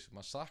vera í þessu,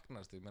 maður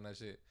saknast því, menn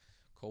þessi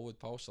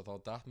COVID-pása þá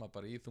datt maður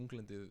bara í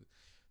þunglindið,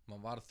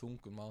 maður var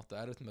þungur, maður átti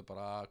erfitt með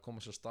bara að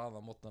koma sér stað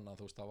á mótnana,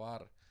 þú veist, það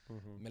var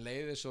mér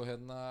leiði svo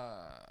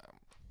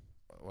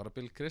var það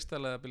Billy Crystal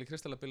eða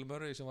Bill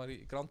Murray sem var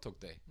í Groundhog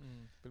Day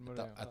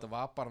þetta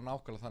var bara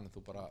nákvæmlega þannig,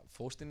 þú bara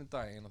fóst inn í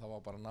daginn og það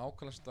var bara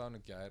nákvæmlega sem daginn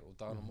og gær og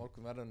daginn og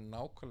morgun verður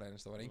nákvæmlega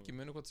eins, það var engin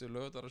muni hvort sem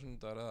lögdagar og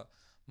sunnudagar eða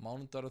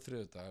mánudagar og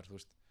þriðjudagar, þú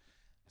veist,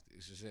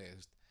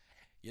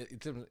 ég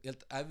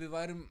held ef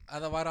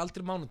það væri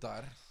aldrei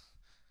mánudagar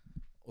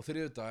og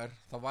þriðjudagar,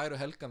 þá væru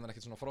helgarnar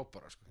ekkert svona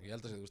frábæra sko. Ég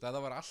held að segja, þú veist, ef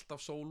það væri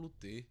alltaf sól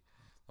úti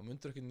þá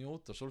myndur ekki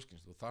njóta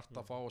sólskins, þú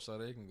þarft að fá þessa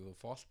regningu, þú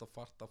fást að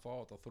fá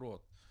þetta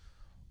þrótt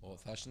og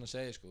það er svona að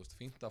segja, sko, þú veist,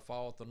 fínt að fá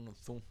þetta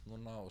þungt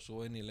núna og svo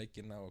inn í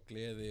leikina og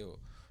gleði og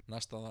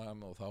næsta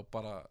það og þá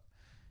bara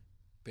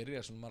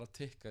byrja sem maður að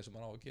tikka þess að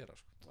maður á að gera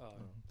sko.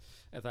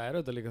 En það er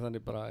auðvitað líka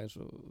þannig bara eins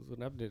og þú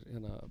nefnir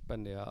hérna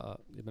Benni að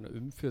ég meina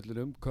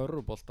umfjöllun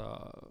körfubolta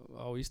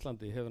á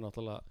Íslandi hefur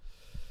náttúrulega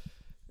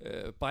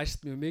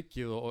bæst mjög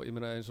mikið og ég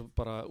meina eins og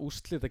bara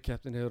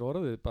úrslitakeppnin hefur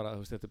orðið bara,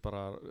 þú veist, þetta er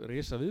bara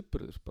risa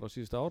viðburður bara á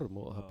síðustu árum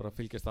og það bara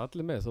fylgjast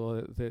allir með þó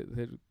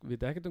þeir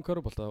vita ekkert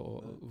körfubolta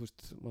og þú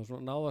veist, maður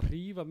svona náða að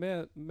hrífa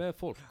með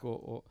fólk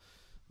og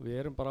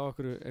við erum bara á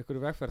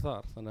einhverju vegferð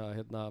þar þannig að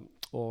hérna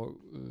og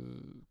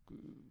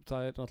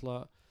það er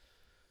náttúrulega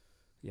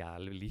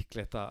alveg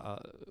líklegt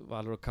að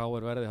Valur og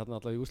KR verði hérna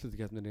alltaf í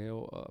úrslitakeppninni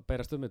og að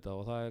berast þetta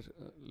og það er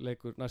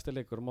næsti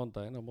leikur á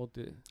mándaginn á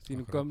móti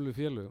þínum gömlu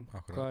félögum.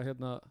 Hvað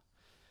hérna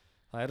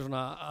það eru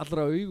svona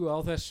allra augu á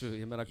þessu,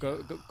 ég meina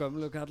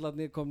gömlu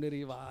kallarnir komnir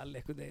í Val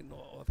einhvern veginn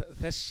og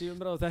þessi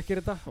umræðu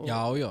þekkir þetta og, Já,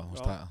 þú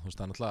veist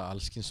það er náttúrulega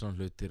allskins svona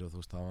hlutir og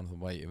þú veist það var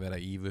náttúrulega verið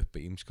að ífa upp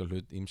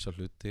ýmsa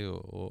hluti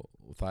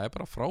og það er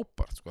bara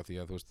frábært sko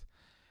því að þú veist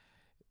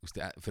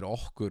fyrir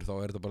okkur þá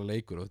þetta bara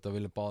leikur og þetta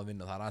vilja báða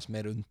vinna, það aðeins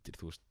meira undir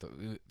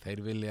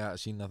þeir vilja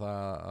sína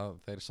það að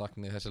þeir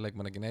sakni þessi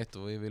leikmann ekki neitt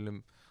og við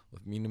viljum,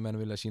 og mínum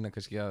menn vilja sína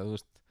kannski að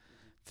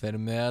þeir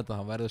eru með þetta,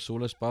 hann verður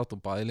svoleiðis spart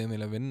og bæðilegum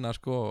vilja vinna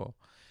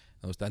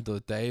en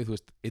endaðu deg,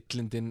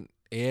 illindin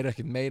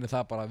ekkert meira en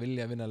það bara að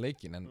vilja vinna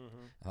leikin en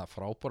það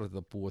frábært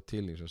þetta að búa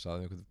til eins og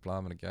sagði einhvern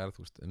blaðamenn að gera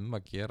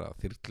að gera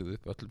þyrlið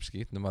upp öllum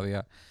skítnum að því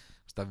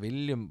að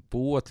viljum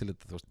búa til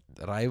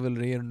þetta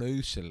rivalry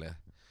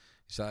nauðsynleg.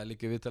 Ég sagði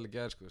líka í viðtali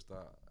gær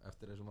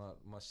eftir þess að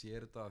maður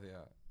sér þetta því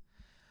að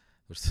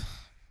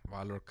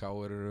Valur og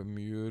KR eru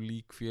mjög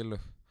lík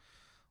félög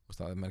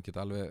það menn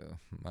geta alveg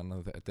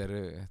þetta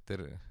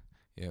er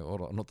ég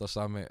nota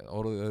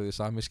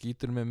sami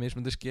skítur með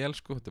mismundi skel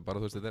þetta er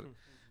bara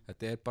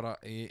þetta er bara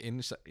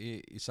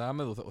í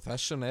samið og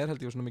þess vegna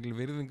held ég svona mikil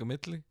virðing á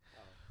milli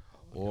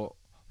og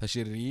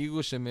þessi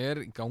rígur sem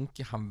í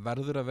gangi hann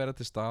verður að vera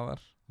til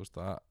staðar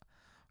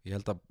ég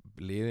held að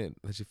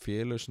þessi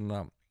félög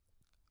svona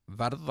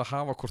verða að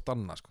hafa hvort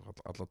annað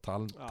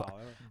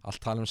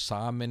allt tala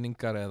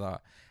sammenningar eða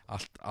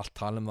allt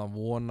tala það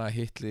vona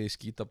hitli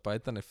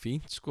skítabætan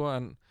fínt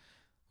en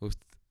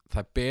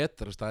það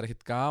betra, það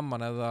ekkert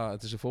gaman ef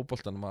þessi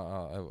fótboltanum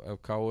ef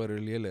KR eru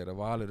lélegir, ef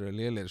Valur eru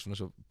lélegir svona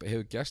sem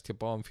hefur gerst hjá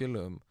báðum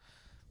félögum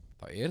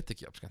þá þetta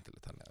ekki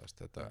skemmtilegt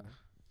þetta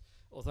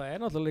og það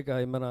náttúrulega líka,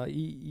 ég meina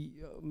í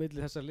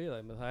milli þessar liða,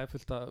 ég meina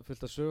það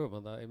fullt af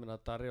sögum ég meina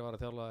Darri var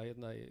að þjálfa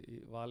hérna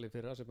í Vali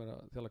fyrra sem er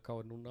að þjálfa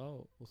KR núna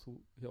og þú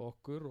hjá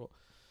okkur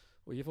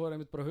og ég fór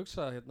einmitt bara að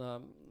hugsa hérna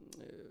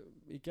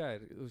í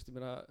gær, ég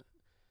meina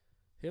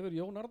hefur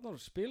Jón Arnór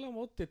spilað á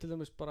móti til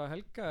dæmis bara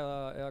Helga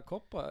eða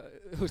Koppa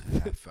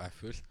það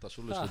fullt af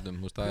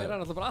svoleiðisstundum það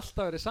náttúrulega bara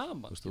alltaf verið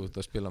saman þú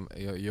að spila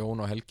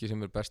Jón og Helgi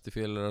sem besti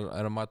félagar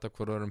að mæta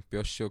hver öðrum,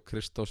 Bjössi og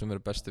Kristó sem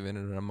besti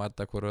vinnur að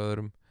mæta hver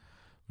öðrum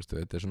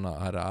þetta er svona,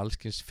 það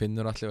allskins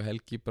Finnur allir og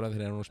Helgi bara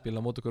þegar að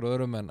spila á móti hver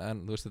öðrum en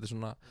þetta er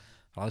svona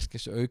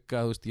allskins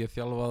auka ég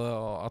þjálfaði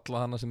á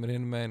alla hana sem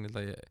hinn megin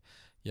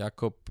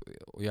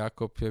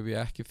Jakob hef ég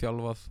ekki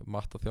þjálfað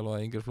Matta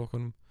þjálfaði yngri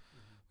flokkunum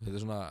þetta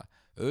er svona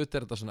auðvitað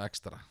er þetta svona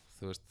ekstra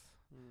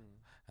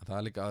en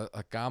það líka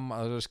að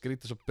gaman að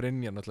skrítið svo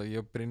Brynjar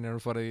ég og Brynjar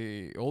farið í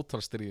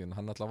ótalstríðin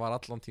hann var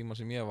allan tíma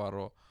sem ég var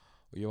og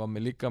ég var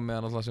með líka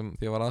með hann sem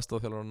því ég var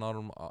aðstofþjálfari á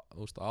Nárum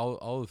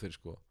áður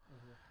fyrir það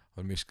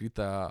var mjög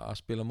skrítið að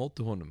spila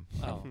móti honum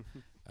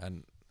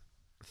en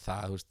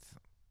það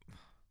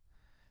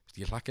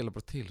ég hlakka eða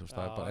bara til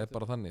það er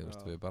bara þannig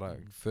við bara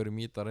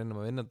förum í þetta og reynum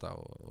að vinna þetta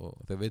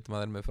og þeir veitum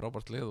að þeir eru með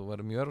frábært lið og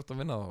verður mjög örft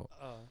að vinna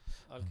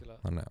algjörlega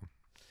þannig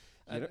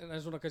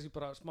en svona kannski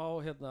bara smá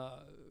hérna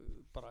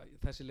bara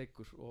þessi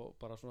leikur og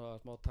bara svona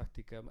smá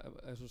taktík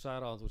eins og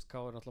sagði ráðan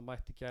K.R. náttúrulega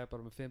mætti gæði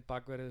bara með 5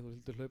 bakverðið þú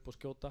hildur hlaupa og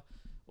skjóta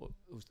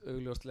og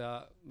augljóslega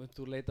myndu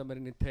þú leita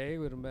mér inn í teig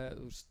við erum með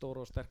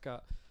stóra og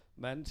sterka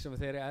menn sem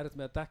þeir eru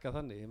með að dekka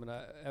þannig ég meina,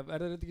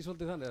 þetta ekki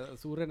svolítið þannig að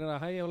þú reynir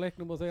að hægja á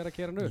leiknum og þeir að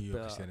kera hann upp?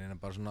 Ég reynir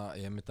bara svona,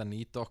 ég myndi að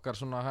nýta okkar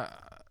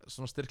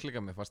svona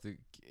styrkleika mér fast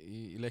í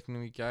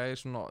leiknum í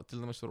gæði svona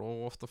til dæmis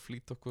fyrir ofta að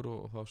flýta okkur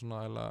og þá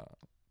svona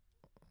eiginlega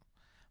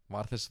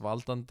var þess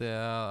valdandi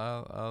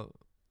að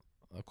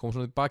koma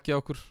svona í baki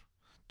á okkur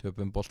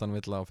töpum boltan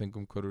villa og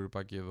fengum körfur í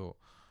bakið og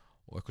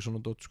eitthvað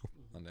svona dót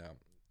þannig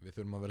að við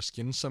þurfum að vera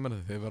skynsamir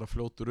þegar þeir vera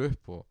fljótur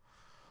upp og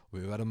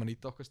við verðum að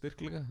nýta okkar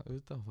styrkleika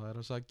auðvitað, það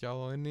að sagja á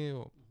það inni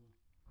og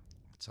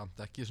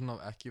samt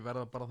ekki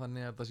verða bara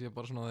þannig að þetta sé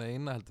bara svona það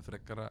eina heldur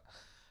frekar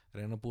að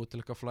reyna að búa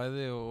til eitthvað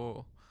flæði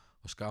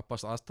og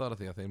skapast aðstæðar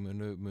því að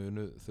þeir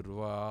munu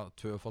þurfa að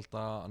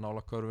tvöfalda að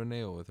nála körfunni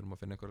og við þurfum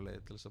að finna einhverja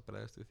leið til þess að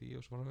bregðast við því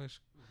og svona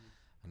veist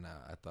þannig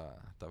að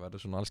þetta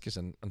verður svona allskis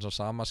en svo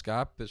sama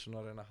skapið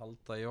svona að reyna að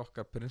halda í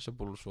okkar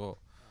principles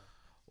og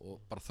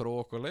bara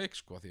þróa okkur leik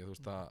því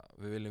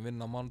að við viljum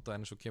vinna á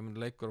mánudaginn og svo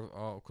kemur leikur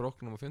á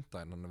króknum á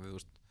fimmtudaginn þannig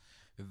að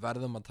við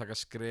verðum að taka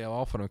skref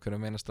áfram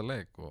hverju einasta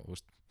leik og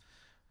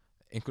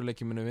einhver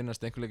leiki muni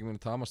vinnast, einhver leiki muni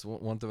tamast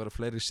vonandi að vera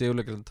fleiri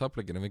sigurleikir en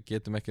tapleikir en við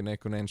getum ekki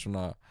einhvern veginn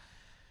svona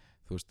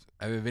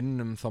ef við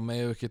vinnum þá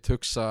megum við ekki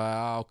hugsa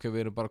ok,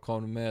 við erum bara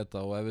komin með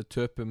þetta og ef við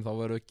töpum þá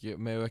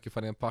megum við ekki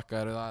fara í að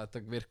pakka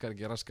þetta virkar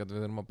ekki raskat,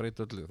 við þurfum að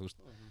breyta öllu við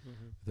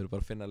þurfum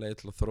bara að finna leið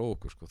til að þróa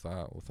okkur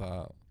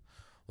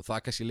og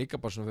það kannski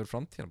líka bara svona fyrir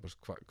framtíðan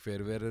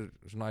hver verður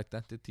svona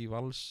identity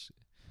vals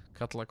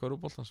kalla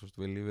körfuboltans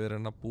viljum við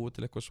reyna að búa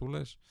til eitthvað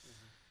svoleiðis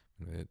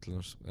við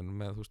erum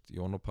með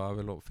Jón og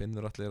Pavel og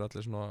Finnur allir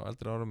svona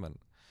eldri árum en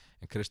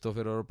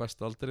Kristófer er á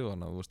besta aldri og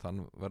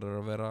hann verður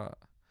að vera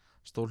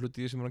stór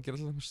hluti í því sem hann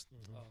gerir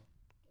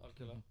alltaf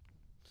algjörlega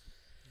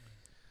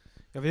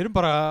Já, við erum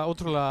bara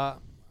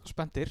ótrúlega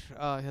spenntir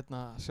að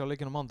sjá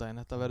leikinn á mánudaginn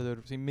þetta verður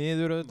því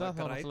miður auðvitað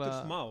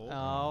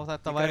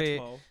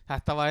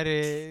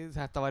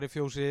þetta væri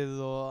fjósið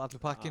og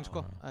allir pakkinn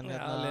en ég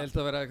held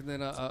að vera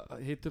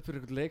að hita upp fyrir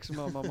einhvern leik sem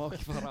maður má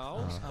ekki fara á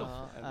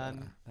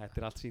en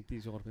þetta er allt sýnt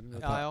í sjónvarpinu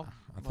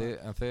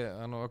en þið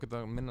er nú ekkert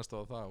að minnast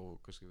á það og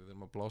kannski við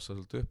erum að blása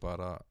svolítið upp það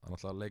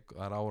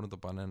er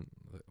áhörundabann en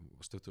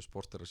stuttur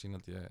sport er að sína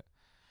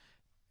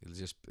ég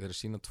held að þeir eru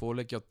sína 2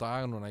 leiki á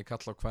dag núna í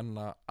kalla á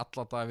kvenna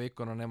alla daga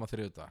vikuna nema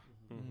 3 dag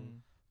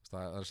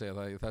það er að segja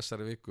það í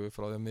þessari viku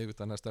frá því að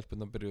miðvikudag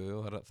stelpundan byrjuðu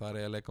og það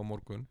er að leika á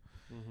morgun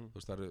þú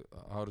veist þeir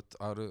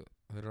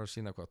eru að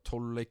sína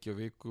 12 leiki á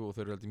viku og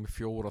þeir eru heldur með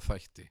 4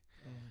 þætti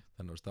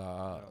þannig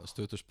að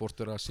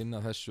Stöðusport er að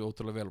sinna þessu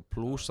ótrúlega vel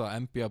pluss að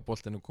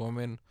NBA-boltinu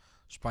komin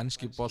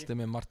spænski bolti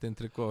með Martin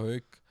Tryggva og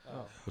Hauk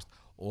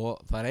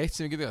og það er eitt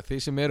sem við getum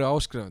þeir sem eru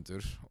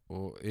áskrifundur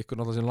og ykkur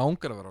náttúrulega sem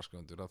langar að vera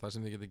áskrifundur að það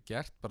sem við getum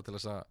gert bara til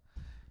þess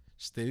að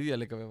styðja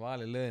líka við val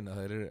í leiðina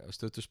það er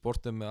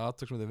Stöðusportið með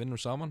aðtök sem við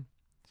vinnum saman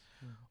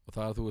og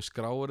það er að þú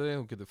skráir þig,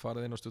 þú getur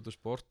farið inn á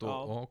Stöðusport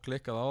og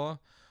klikkað á það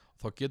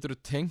og þá getur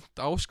þú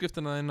tengt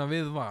áskriftina þína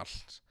við val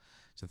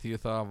sem því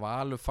það að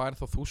Valur fær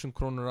þá 1000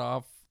 krónur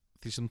af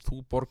því sem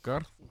þú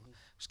borgar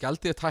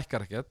skjaldið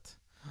hækkar ekkert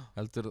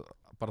heldur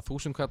bara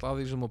 1000 kall af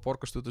því sem þú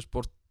borgar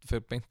Stöðusport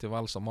fyrir beint til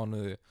Vals á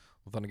mánuði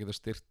og þannig getur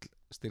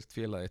styrt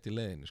félagið eitt í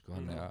leiðinni sko.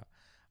 Þannig að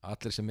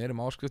allir sem eru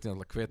með áskrift ég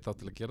ætla að hvetja þá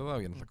til að gera það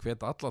og ég ætla að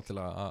hvetja alla til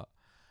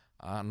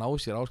að ná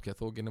sér áskrift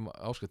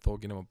þó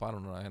ekki nema bara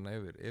núna hérna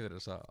yfir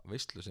þessa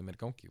veislu sem er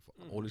í gangi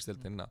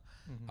ólýstildin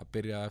að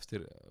byrja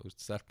eftir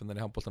stelpunar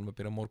í handboltanum að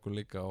byrja morgun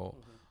líka og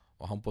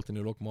handboltin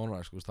í lok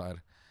mánuðar sko, það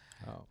er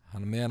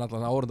hann meðan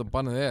allan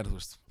árundabannið er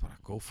bara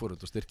go for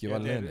it og styrki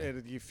valið er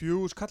þetta ekki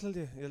 4 skall held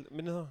ég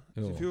minni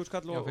það 4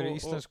 skall og fyrir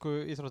íslensku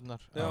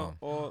íþróttunar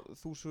og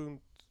 1000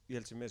 ég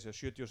held sem með sig að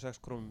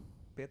 76 krónum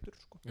betur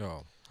sko,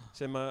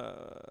 sem að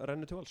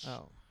renni til Vals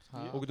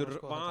og getur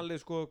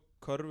valið sko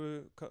körfu,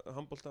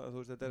 handbolta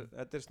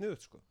þetta er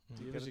sniðut sko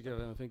ég veist ekki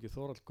að við fengið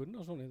Þórald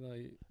Gunnarsson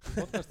í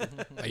podcastin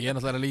ég er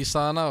náttúrulega að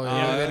lýsa hana og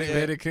ég hef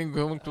verið í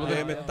kringum ég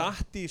hef með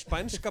datti í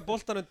spænska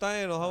boltanum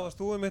daginn og þá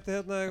varst þú mitt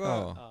hérna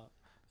eitthvað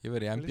ég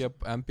verið í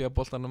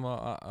NBA-boltanum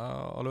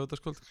á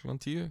laugardagskvöld kl.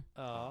 10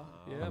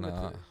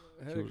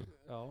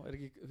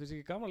 finnst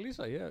ekki gaman að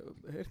lýsa ég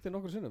heyrti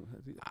nokkur sinnum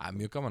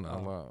mjög gaman,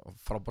 það var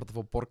frábært að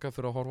fá borgað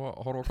fyrir að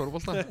horfa á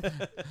körfubolta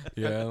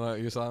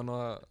ég sagði nú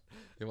að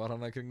ég var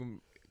hana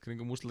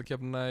kringum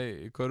úrslitakeppnina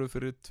í körfu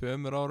fyrir 2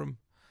 árum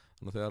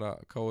þannig að þegar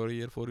að KRÍ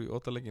fór í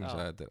 8 leikinn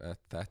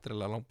þetta er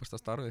alveg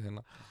langbesta starfið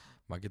hérna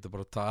maður getur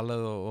bara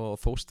talið og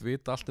þóst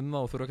vita allt það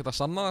og þurfa ekki að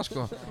sanna það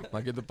sko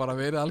maður getur bara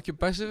verið algjör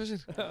bæsi við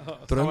sér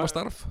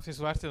draumastarf finnst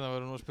þú verðt að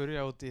vera nú að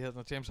spyrja út í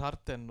James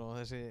Harden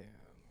og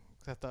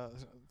þetta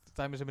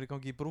dæmi sem er í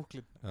gangi í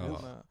Brooklyn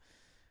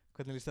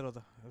hvernig líst þér á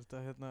þetta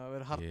að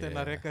vera Harden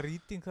að reka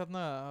rýting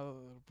þarna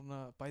búin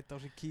að bæta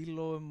á sig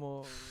kílóum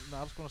og með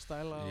alls konar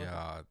stæla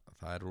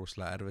það er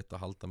rosalega erfitt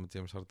að halda með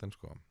James Harden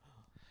sko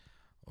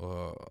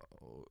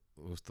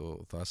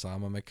og það er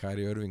sama með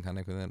Kyrie Irving hann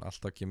einhvern veginn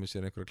alltaf kemur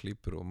sér einhverja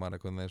klípur og maður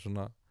einhvern veginn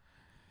svona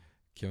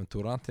Kevin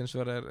Durant hins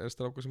vegar er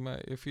strákur sem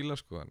ég fíla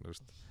sko en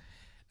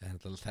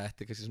þetta er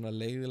kannski svona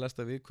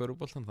leiðilegasta við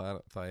körfuboltan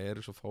það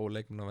eru svo fá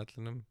leikmenn á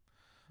vellinum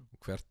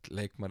og hvert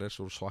leikmar er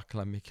svo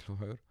svakalega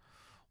mikilvægur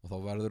og þá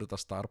verður þetta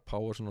star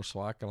power svona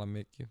svakalega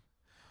mikið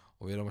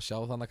og við erum að sjá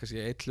þannig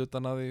kannski eitt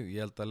hlutan af því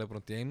ég held að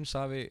LeBron James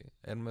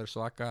er með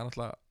svaka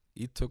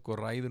ítök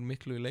og ræður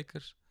miklu í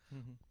Lakers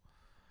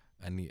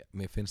en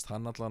mér finnst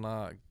hann allan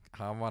að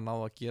hafa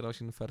náð að gera á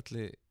sínum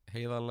ferli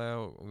heiðarlega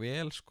og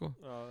vel sko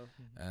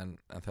en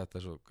þetta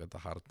er svo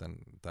þetta Harden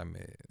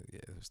dæmi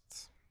ég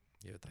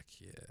veit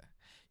ekki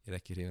ég er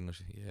ekki hrifinn af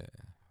þessu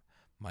ég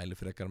mæli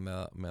frekar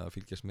með að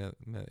fylgjast með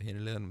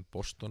hinni liðanum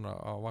Boston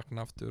að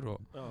vakna aftur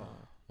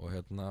og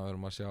hérna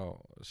verðum að sjá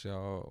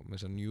með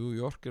þess að New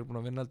York er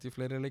búin að vinna alltaf í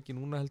fleiri leiki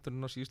núna heldur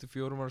en á síðustu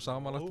 4 ára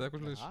samanlagt eða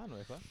eitthvað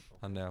slúðis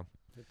þannig að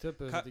við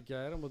töpuðum þetta í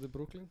gæra móti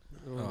Brooklyn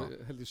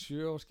heldur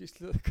 7 á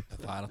skýslu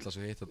það er alltaf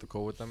svo hitt þetta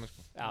COVID-dæmi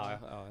sko.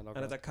 en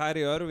þetta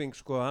Kyrie Irving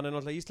sko hann er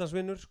náttúrulega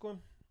Íslandsvinnur sko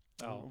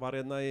var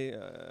hérna í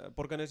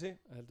Borgarnesi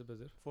heldur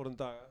betur fórum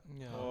daga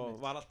og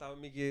var alltaf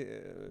mikið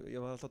ég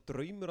var alltaf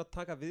draumur að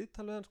taka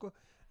viðtal við hann sko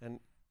en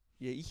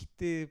ég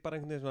ítti bara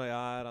einhvern veginn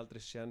svona er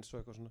aldrei séns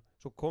og eitthvað svona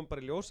svo kom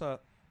bara í ljósa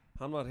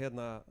hann var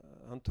hérna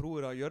hann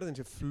trúir að jörðin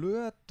sé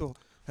flöt og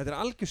þetta er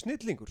algjör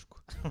snillingur sko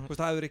það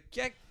hefur verið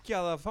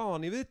geggjað að fá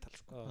hann í viðtal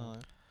sko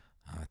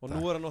og nú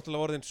er hann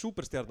náttúrulega orðin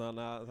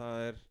superstjarnan að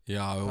það er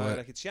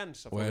ekkit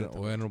séns að fá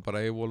viðtal og er nú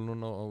bara eivól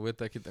núna og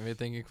veit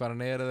engin hvað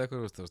hann er eða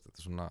eitthvað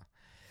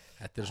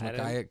þetta er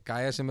svona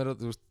gæja sem er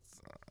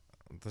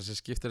það sem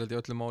skiptir held í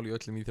öllum máli í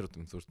öllum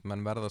íþróttum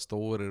menn verða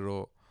stórir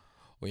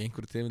og í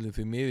einhverju tilfellum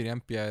því miður í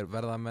NBA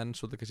verða menn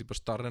svolítið kannski bara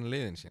starra en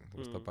liðin sín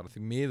bara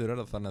því miður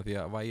er það þannig að því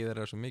að vægið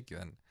er svo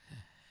mikið en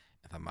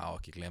það má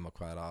ekki gleyma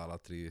hvað er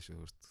aðalatriði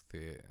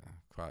því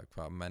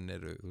hvað menn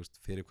eru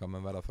fyrir hvað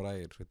menn verða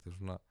frægir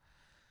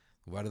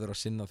þú verður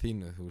að sinna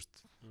þínu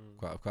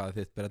hvað er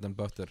þitt bread and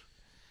butter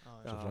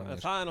en það er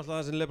náttúrulega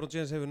það sem LeBron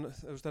James hefur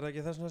er það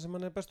ekki þess vegna sem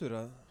hann er bestur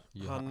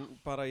hann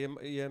bara,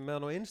 ég með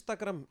hann á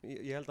Instagram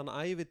ég held hann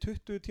æfi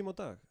 20 tíma á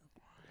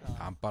dag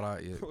hann bara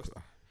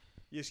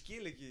ég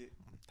skil ekki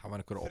það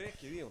var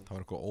frekið í hún það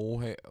var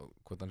eitthvað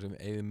hvað hann sem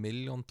 $1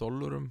 million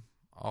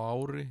á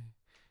ári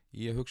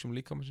í að hugsa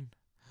líkamann sinn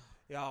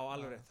já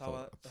alveg rétt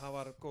það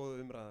var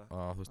góð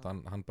umræða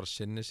hann bara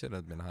sinni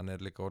sér hann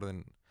er líka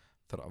orðin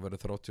að vera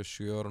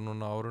 37 ára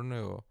núna á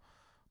árinu og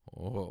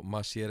og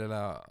maður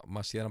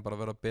sér hann bara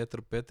vera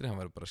betur og betri, hann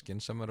verður bara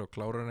skynsamur og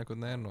klárar en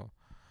einhvern veginn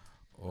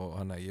og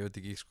hann ég veit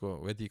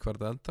ekki hvað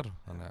þetta endar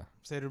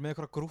Þeir eru með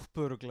eitthvað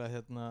grúppu örugglega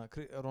hérna,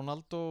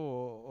 Ronaldo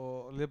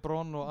og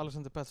LeBron og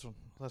Alexander Pettersson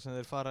þar sem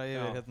þeir fara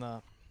yfir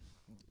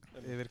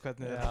yfir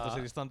hvernig þeir halda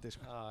sér í standi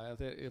sko. Já,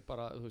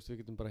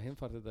 við getum bara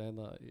heimfært þetta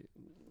hérna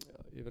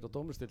yfir á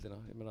dómurstillina.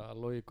 Ég meina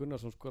að Logi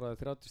Gunnarsson skoraði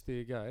 30 stig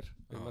í gær.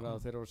 Ég meina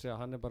þeir eru að segja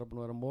að hann bara búin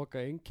að vera að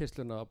moka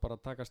innkeysluna, bara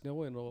taka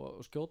snjóinn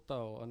og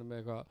skjóta og hann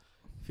með eitthvað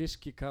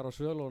fiskikar á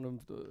svölunum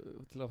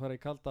til að fara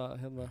í kalda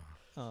hérna.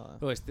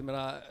 Þú veist, ég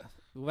meina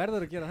þú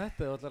verður að gera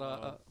þetta og ætlar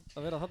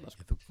að vera þarna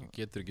sko. Þú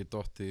getur ekki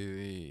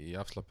dottið í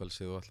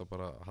afslappelsi og ætlar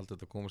bara að halda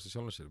þetta að komast í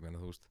sjálfum sér. Meina,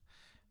 þú veist,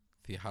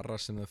 því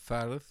harra sem þau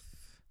ferð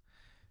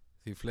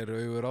því fleiri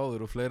augur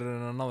áður og fleiri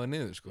en að ná þig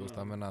niður sko,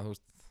 það meina þú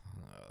veist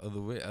ef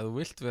þú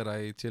vilt vera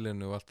í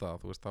chillinu og allt það,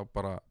 þú veist, þá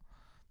bara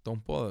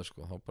don't bother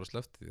sko, þá bara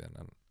slefti því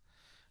en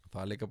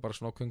það líka bara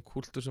svona okkur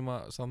kultur sem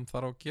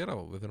þarf að gera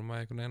og við þurfum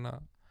að einhvern veginn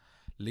að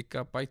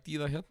líka bæti í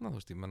það hérna,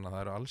 þú veist, ég menna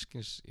það eru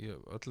allskins í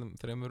öllum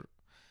þremur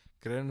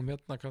greinum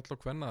hérna, kall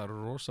og kvenna, það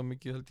eru rosa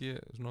mikið held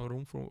ég, svona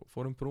room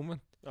for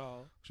improvement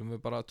sem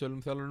við bara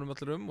tölum þjálfurum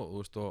allir og þú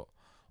veist,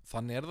 og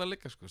þannig það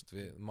líka sko,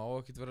 við má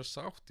ekki vera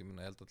sátt, ég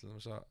menna, ég held að til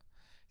þess að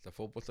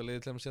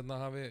fótboltaliðið til þess að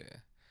hafi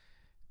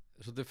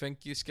svolítið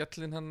fengið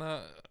skellin hann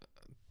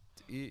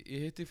í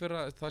hitti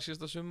fyrra það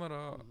síðasta sumar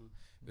að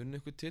unni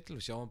ykkur titil,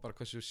 við sjáum bara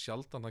hversu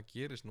sjaldan það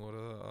gerist, nú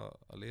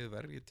að liðið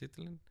vergi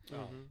titilinn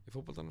í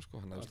fótboltanum sko,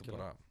 þannig að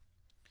það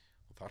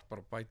þarf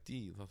bara að bæti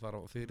í, það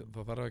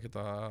þarf ekki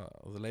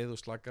að leið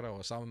og slakara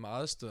og saman með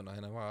aðstöðuna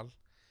hérna Val,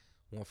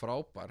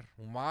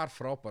 hún var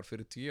frábær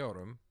fyrir 10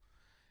 árum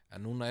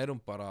en núna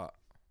hún bara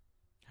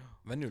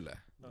venjuleg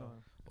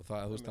og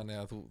það, þú veist, þannig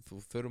að þú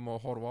þurfum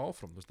að horfa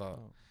áfram, þú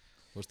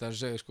veist, það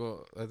segir sko,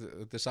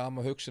 þetta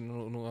sama hugsun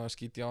nú að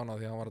skýti á hana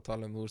því að hann var að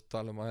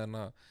tala um að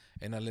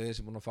eina liði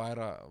sem búin að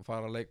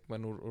fara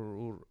leikmenn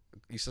úr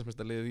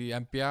Íslandsmeistaraliðið í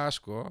NBA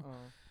sko,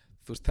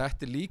 þú veist,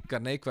 þetta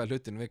líka neikvæða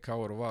hlutin við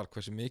KR og Val,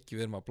 hversu mikið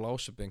við erum að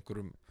blása upp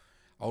einhverjum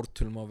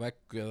ártölum á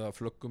veggu eða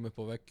flöggum upp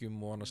á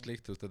veggjum og annað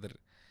slíkt, þú veist,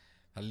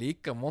 það er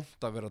líka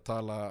vont að vera að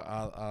tala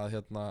að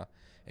hérna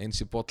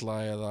eins í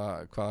bolla eða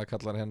hvað það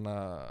kallar hérna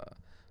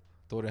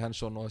Dóri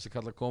Hensson og þessi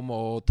kallar koma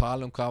og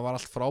tala hvað var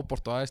allt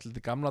frábært og æðislegt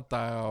í gamla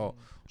daga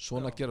og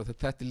svona gera,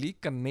 þetta er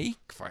líka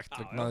neikvægt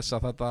vegna þess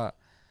að þetta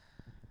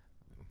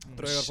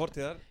draugar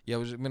fortíðar. Já,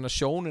 ég meina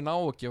sjónin á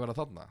ekki að vera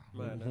þarna,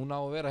 hún á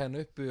að vera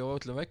hérna uppi og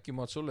öllum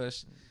veggjum og allt svoleiðis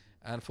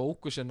en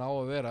fókusin á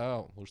að vera,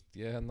 þú veist,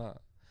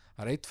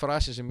 það er eitt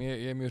frasi sem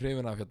ég er mjög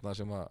hrifinn af hérna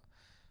sem að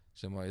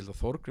ég held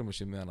að Þorgrímur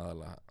sé með hann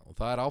aðalega og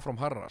það er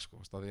áfram harra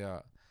sko, því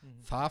að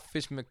það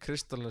fyrst með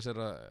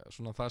kristallisera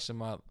svona það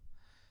sem að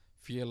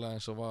félag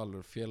eins og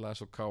Valur, félag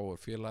eins og KR,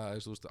 félag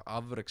eins og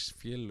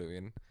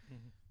afreksfélögin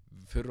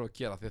fyrir að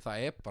gera, því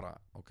það er bara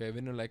ok,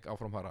 vinnuleik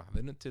áfram harra,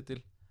 vinnutitil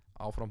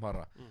áfram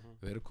harra,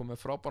 við erum komið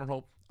frábæran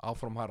hóp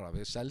áfram harra,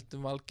 við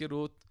seldum Valgeir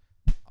út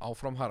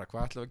áfram harra,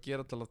 hvað ætlum við að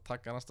gera til að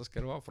taka næsta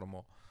skerfi áfram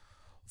og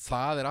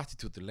það er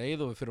attitúti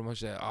leið og við fyrir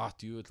að segja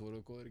djúvill voru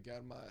við góður í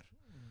gær maður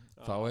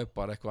þá er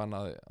bara eitthvað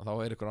annað, þá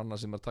er eitthvað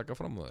annað sem er að taka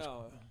fram úr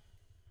það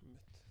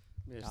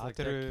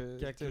Þetta eru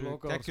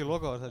geggjur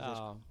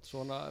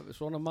lokaðar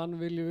svona mann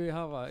viljum við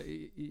hafa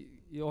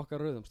í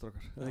okkar rauðum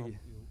strákar, eða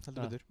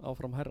ekki?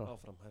 Áfram herra.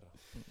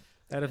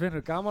 Það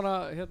finnur gaman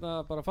að hérna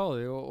bara fá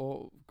þig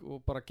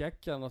og bara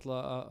geggja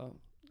náttúrulega að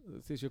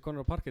því séu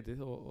konur á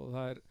parkettið og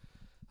það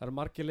er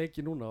margir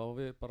leiki núna og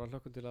við bara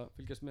hlökkum til að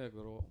fylgjast með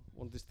ykkur og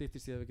vonandi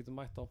styttist í að við getum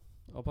mætt á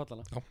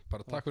pallana. Já,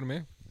 bara takk fyrir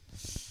mig.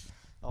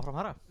 Áfram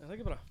herra. Er það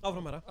ekki bara?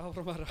 Áfram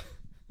herra.